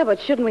 Yeah, but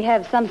shouldn't we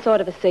have some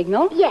sort of a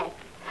signal? Yes.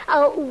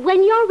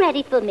 When you're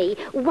ready for me,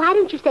 why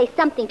don't you say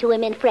something to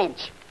him in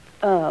French?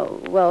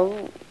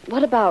 Well,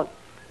 what about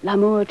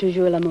l'amour,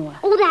 toujours l'amour?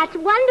 Oh, that's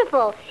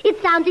wonderful. It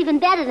sounds even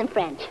better than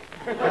French.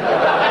 All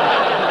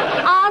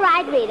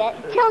right, Rita.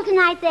 Till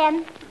tonight,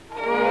 then.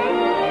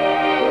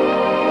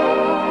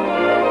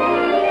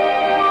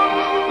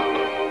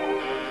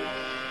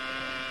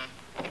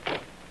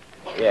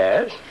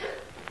 Yes?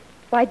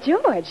 Why,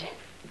 George,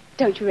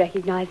 don't you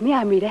recognize me?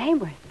 I'm Rita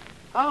Hayworth.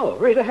 Oh,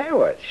 Rita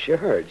Hayworth.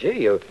 Sure. Gee,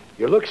 you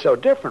look so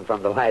different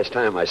from the last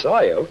time I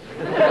saw you.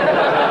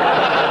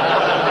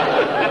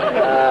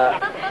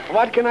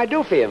 What can I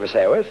do for you, Miss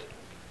Hayworth?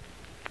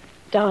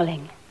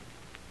 Darling,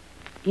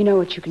 you know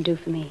what you can do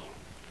for me.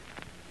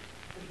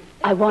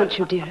 I want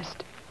you,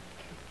 dearest.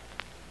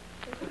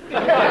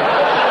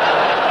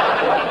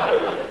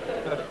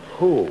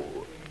 Who?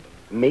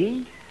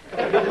 Me?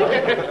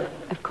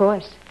 Of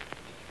course.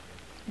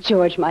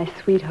 George, my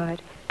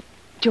sweetheart.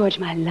 George,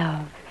 my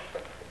love.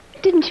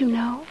 Didn't you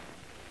know?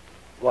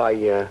 Why,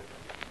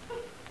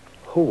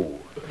 who?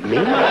 Me?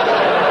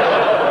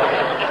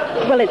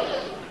 Well,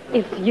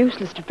 it's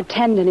useless to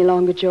pretend any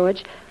longer,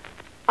 George.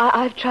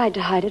 I've tried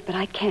to hide it, but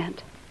I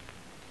can't.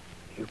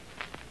 You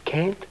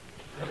can't?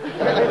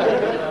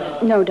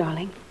 No,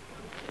 darling.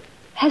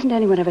 Hasn't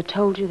anyone ever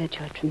told you that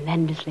you're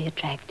tremendously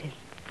attractive?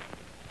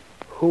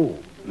 Who?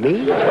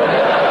 Me?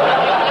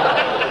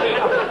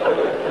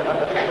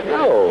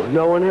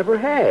 No one ever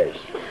has.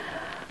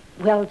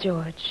 Well,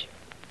 George,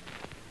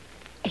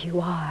 you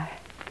are.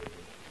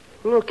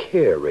 Look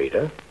here,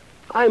 Rita.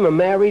 I'm a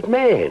married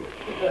man.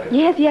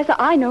 Yes,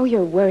 I know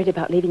you're worried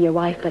about leaving your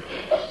wife,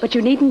 but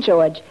you needn't,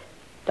 George.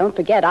 Don't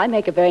forget, I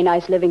make a very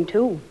nice living,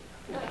 too.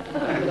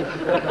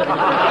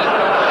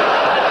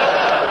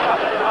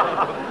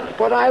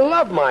 But I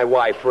love my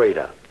wife,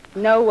 Rita.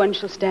 No one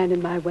shall stand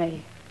in my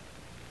way.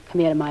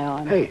 Come here to my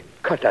arms. Hey,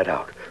 cut that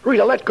out.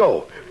 Rita, let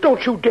go.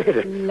 Don't you dare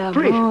to...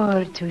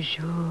 L'amour,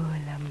 toujours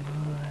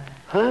l'amour.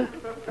 Huh?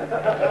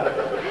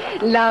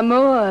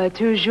 L'amour,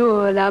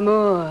 toujours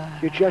l'amour.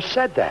 You just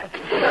said that.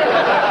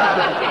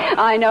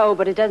 I know,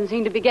 but it doesn't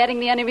seem to be getting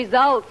me any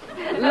results.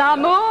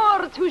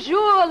 L'amour,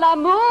 toujours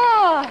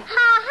l'amour.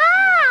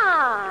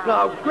 Ha-ha!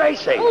 No,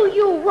 Gracie. Oh,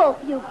 you wolf,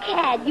 you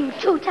cad, you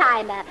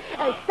two-timer.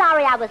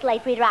 Sorry I was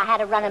late, Rita. I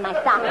had a run in my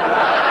stocking.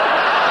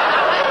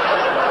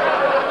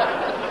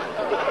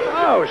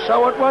 Oh,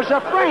 so it was a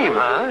frame,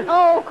 huh?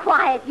 Oh,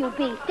 quiet, you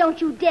beast.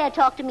 Don't you dare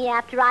talk to me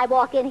after I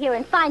walk in here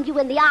and find you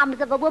in the arms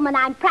of a woman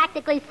I'm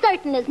practically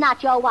certain is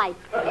not your wife.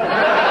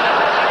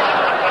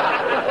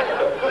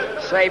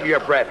 Save your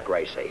breath,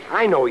 Gracie.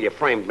 I know you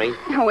framed me.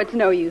 Oh, it's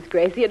no use,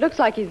 Gracie. It looks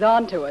like he's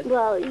on to us.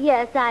 Well,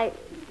 yes, I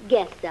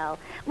guess so.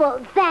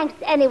 Well, thanks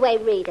anyway,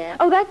 Rita.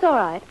 Oh, that's all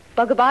right.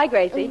 Well, goodbye,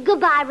 Gracie.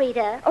 Goodbye,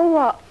 Rita.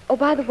 Oh,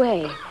 by the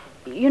way,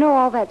 you know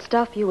all that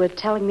stuff you were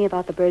telling me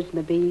about the birds and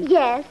the bees?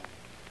 Yes.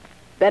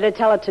 Better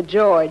tell it to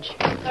George.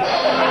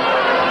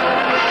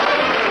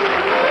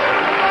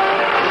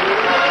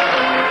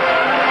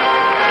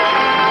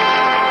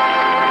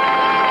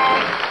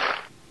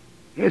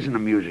 Here's an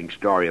amusing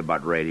story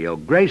about radio.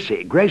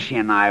 Gracie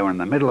and I were in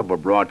the middle of a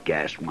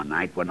broadcast one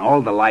night when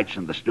all the lights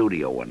in the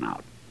studio went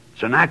out.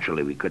 So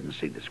naturally we couldn't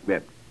see the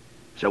script.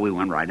 So we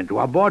went right into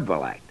our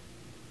vaudeville act.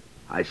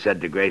 I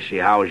said to Gracie,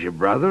 "How is your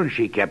brother?" And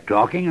she kept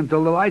talking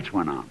until the lights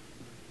went on.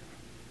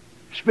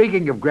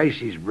 Speaking of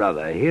Gracie's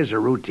brother, here's a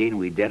routine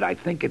we did. I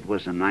think it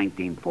was in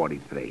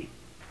 1943.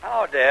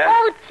 Hello, dear.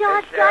 Oh,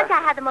 George,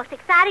 I have the most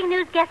exciting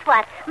news. Guess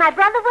what? My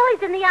brother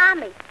Willie's in the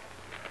Army.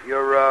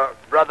 Your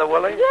brother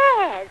Willie?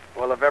 Yes.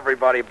 Well, if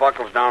everybody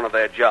buckles down to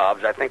their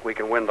jobs, I think we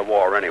can win the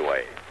war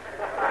anyway.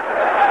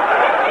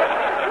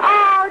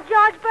 Oh,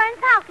 George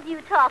Burns, how could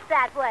you talk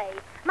that way?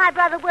 My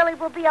brother Willie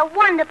will be a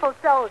wonderful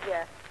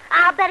soldier.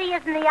 I'll bet he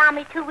is in the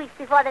Army 2 weeks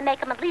before they make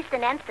him at least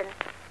an ensign.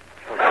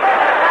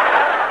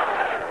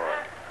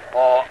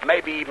 Or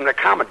maybe even a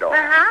commodore.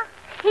 Uh-huh.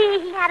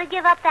 He had to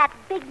give up that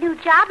big new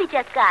job he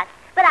just got.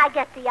 But I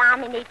guess the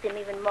Army needs him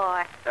even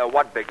more.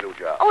 What big new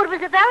job? Oh, it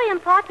was a very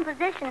important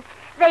position.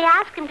 They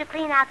asked him to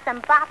clean out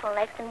some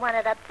bottlenecks in one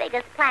of the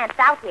biggest plants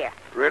out here.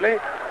 Really?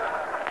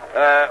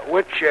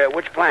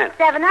 Which plant?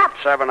 7-Up.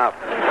 7-Up.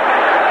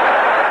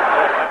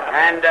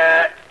 And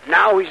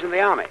now he's in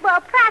the Army. Well,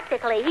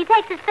 practically. He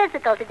takes his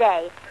physical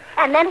today.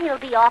 And then he'll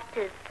be off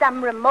to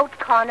some remote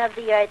corner of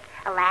the earth.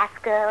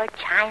 Alaska or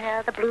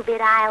China, the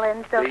Bluebeard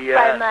Islands, or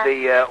Burma.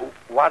 The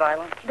what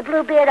island? The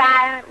Bluebeard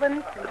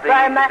Islands,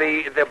 Burma.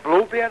 The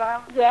Bluebeard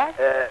Island? Yes.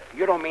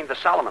 You don't mean the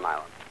Solomon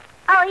Island?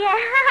 Oh, yeah,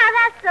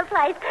 that's the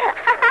place.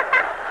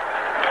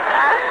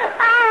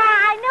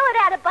 I knew it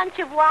had a bunch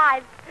of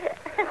wives.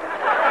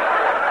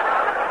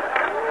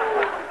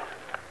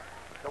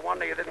 No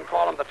wonder you didn't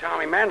call them the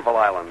Tommy Manville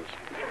Islands.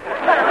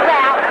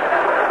 Well,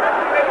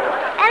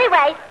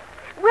 anyway,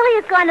 Willie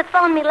is going to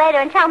phone me later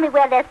and tell me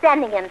where they're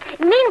sending him.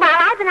 Meanwhile,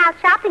 I've been out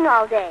shopping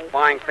all day.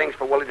 Buying things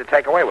for Willie to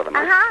take away with him.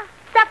 Uh-huh.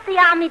 Stuff the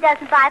Army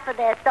doesn't buy for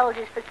their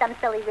soldiers for some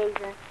silly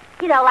reason.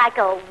 You know, like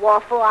a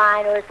waffle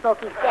iron or a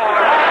smoky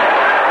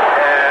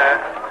stand.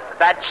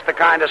 That's the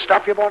kind of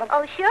stuff you bought him?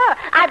 Oh, sure.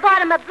 I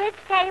bought him a bridge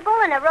table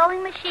and a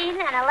rolling machine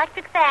and an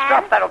electric fan.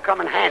 Stuff that'll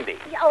come in handy.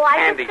 Oh, I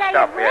handy should say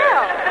stuff, it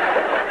will.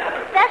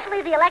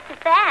 Especially the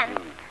electric fan.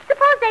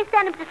 Suppose they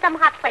send him to some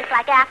hot place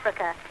like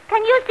Africa.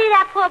 Can you see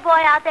that poor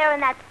boy out there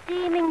in that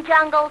steaming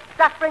jungle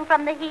suffering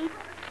from the heat?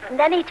 And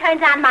then he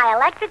turns on my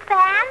electric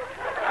fan?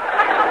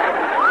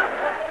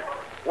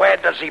 Where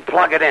does he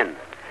plug it in?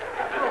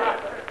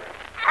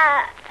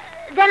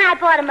 Then I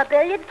bought him a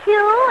billiard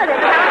cue and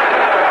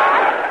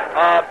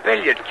a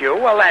billiard cue?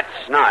 Well,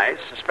 that's nice,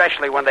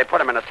 especially when they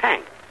put him in a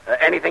tank.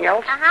 Anything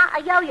else? Uh-huh,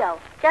 a yo-yo,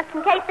 just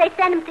in case they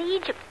send him to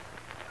Egypt.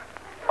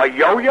 A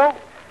yo-yo?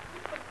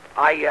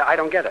 I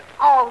don't get it.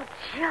 Oh,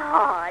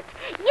 George,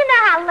 you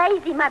know how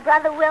lazy my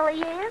brother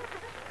Willie is?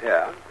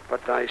 Yeah,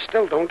 but I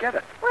still don't get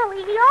it. Well,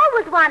 he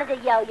always wanted a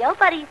yo-yo,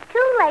 but he's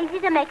too lazy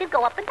to make it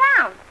go up and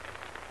down.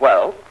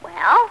 Well?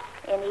 Well,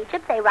 in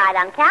Egypt they ride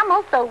on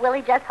camels, so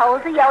Willie just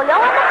holds a yo-yo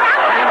on the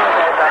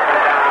camel.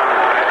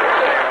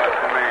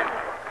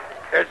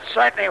 It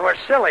certainly was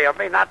silly of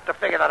me not to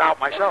figure that out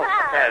myself.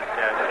 Yes.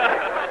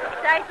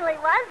 Certainly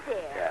was, dear.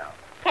 Yeah.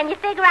 Can you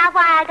figure out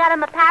why I got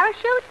him a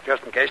parachute?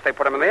 Just in case they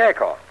put him in the air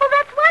car. Well,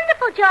 that's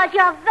wonderful, George.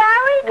 You're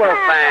very Well,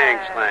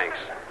 clever. thanks.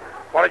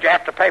 What did you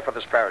have to pay for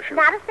this parachute?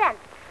 Not a cent.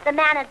 The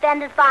man at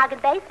Bender's Bargain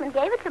Basement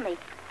gave it to me.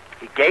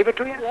 He gave it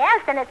to you?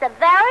 Yes, and it's a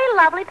very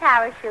lovely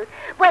parachute.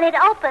 When it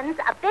opens,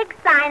 a big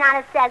sign on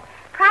it says,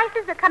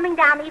 "Prices are coming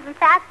down even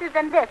faster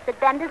than this at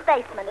Bender's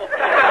Basement."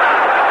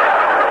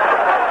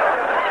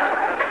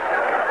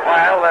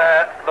 Well,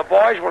 the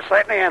boys will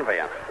certainly envy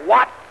you.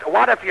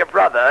 What if your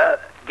brother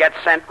gets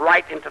sent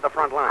right into the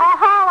front line?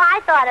 Oh, I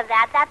thought of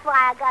that. That's why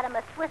I got him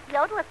a Swiss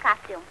yodeler's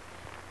costume.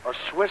 A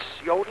Swiss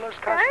yodeler's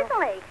costume?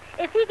 Certainly.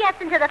 If he gets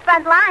into the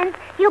front lines,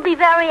 he'll be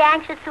very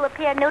anxious to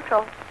appear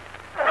neutral.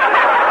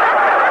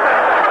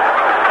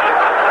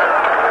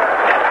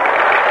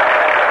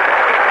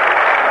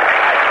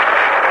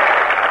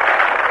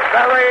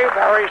 Very,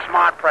 very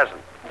smart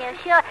present. Yeah,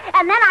 sure.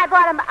 And then I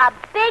bought him a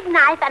big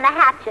knife and a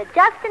hatchet,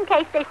 just in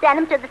case they send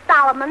him to the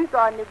Solomons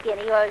or New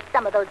Guinea or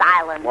some of those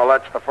islands. Well,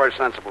 that's the first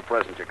sensible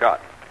present you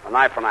got. A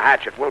knife and a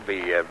hatchet will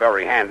be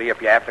very handy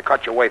if you have to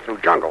cut your way through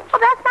jungles. Oh,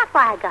 that's not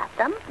why I got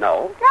them.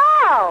 No?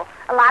 No.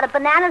 A lot of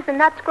bananas and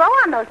nuts grow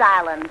on those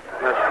islands.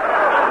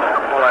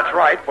 Well, that's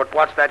right, but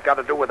what's that got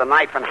to do with a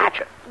knife and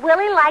hatchet?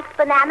 Willie likes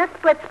banana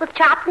splits with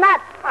chopped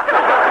nuts.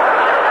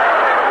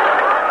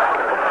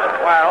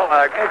 Well,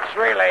 it's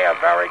really a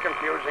very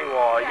confusing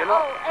war, you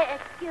know. Oh,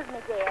 excuse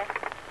me, dear.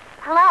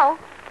 Hello?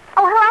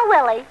 Oh, hello,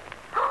 Willie.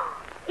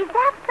 Is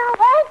that so?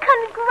 Oh,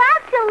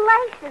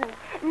 congratulations.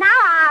 Now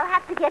I'll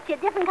have to get you a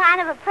different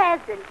kind of a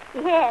present.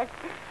 Yes.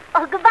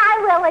 Oh, goodbye,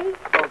 Willie.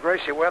 Well,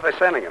 Gracie, where are they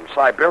sending him?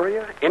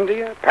 Siberia?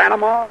 India?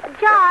 Panama?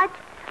 George,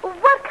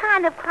 what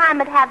kind of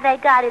climate have they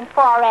got in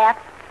 4F?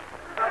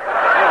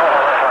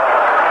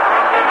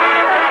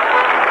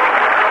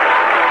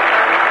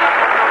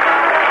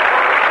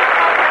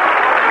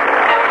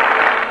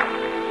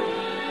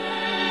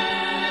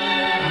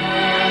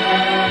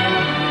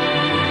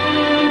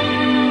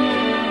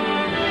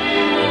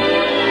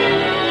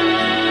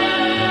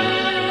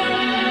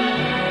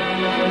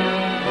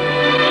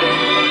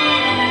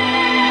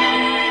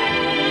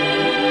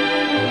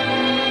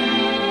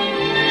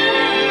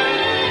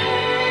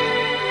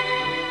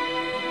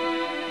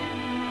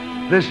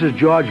 This is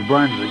George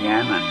Burns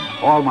again,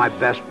 and all my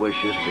best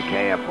wishes to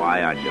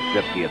KFI on your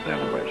 50th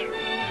anniversary.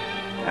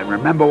 And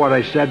remember what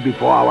I said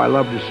before, how I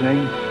love to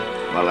sing?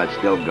 Well, that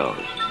still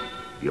goes.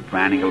 If you're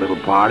planning a little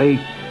party,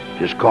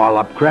 just call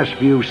up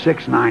Crestview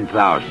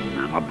 69000,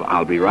 and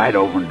I'll be right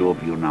over and do a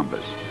few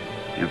numbers.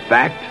 In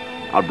fact,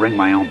 I'll bring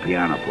my own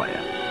piano player.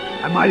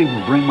 I might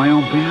even bring my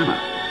own piano.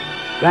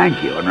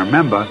 Thank you, and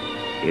remember,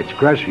 it's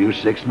Crestview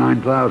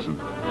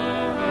 69000.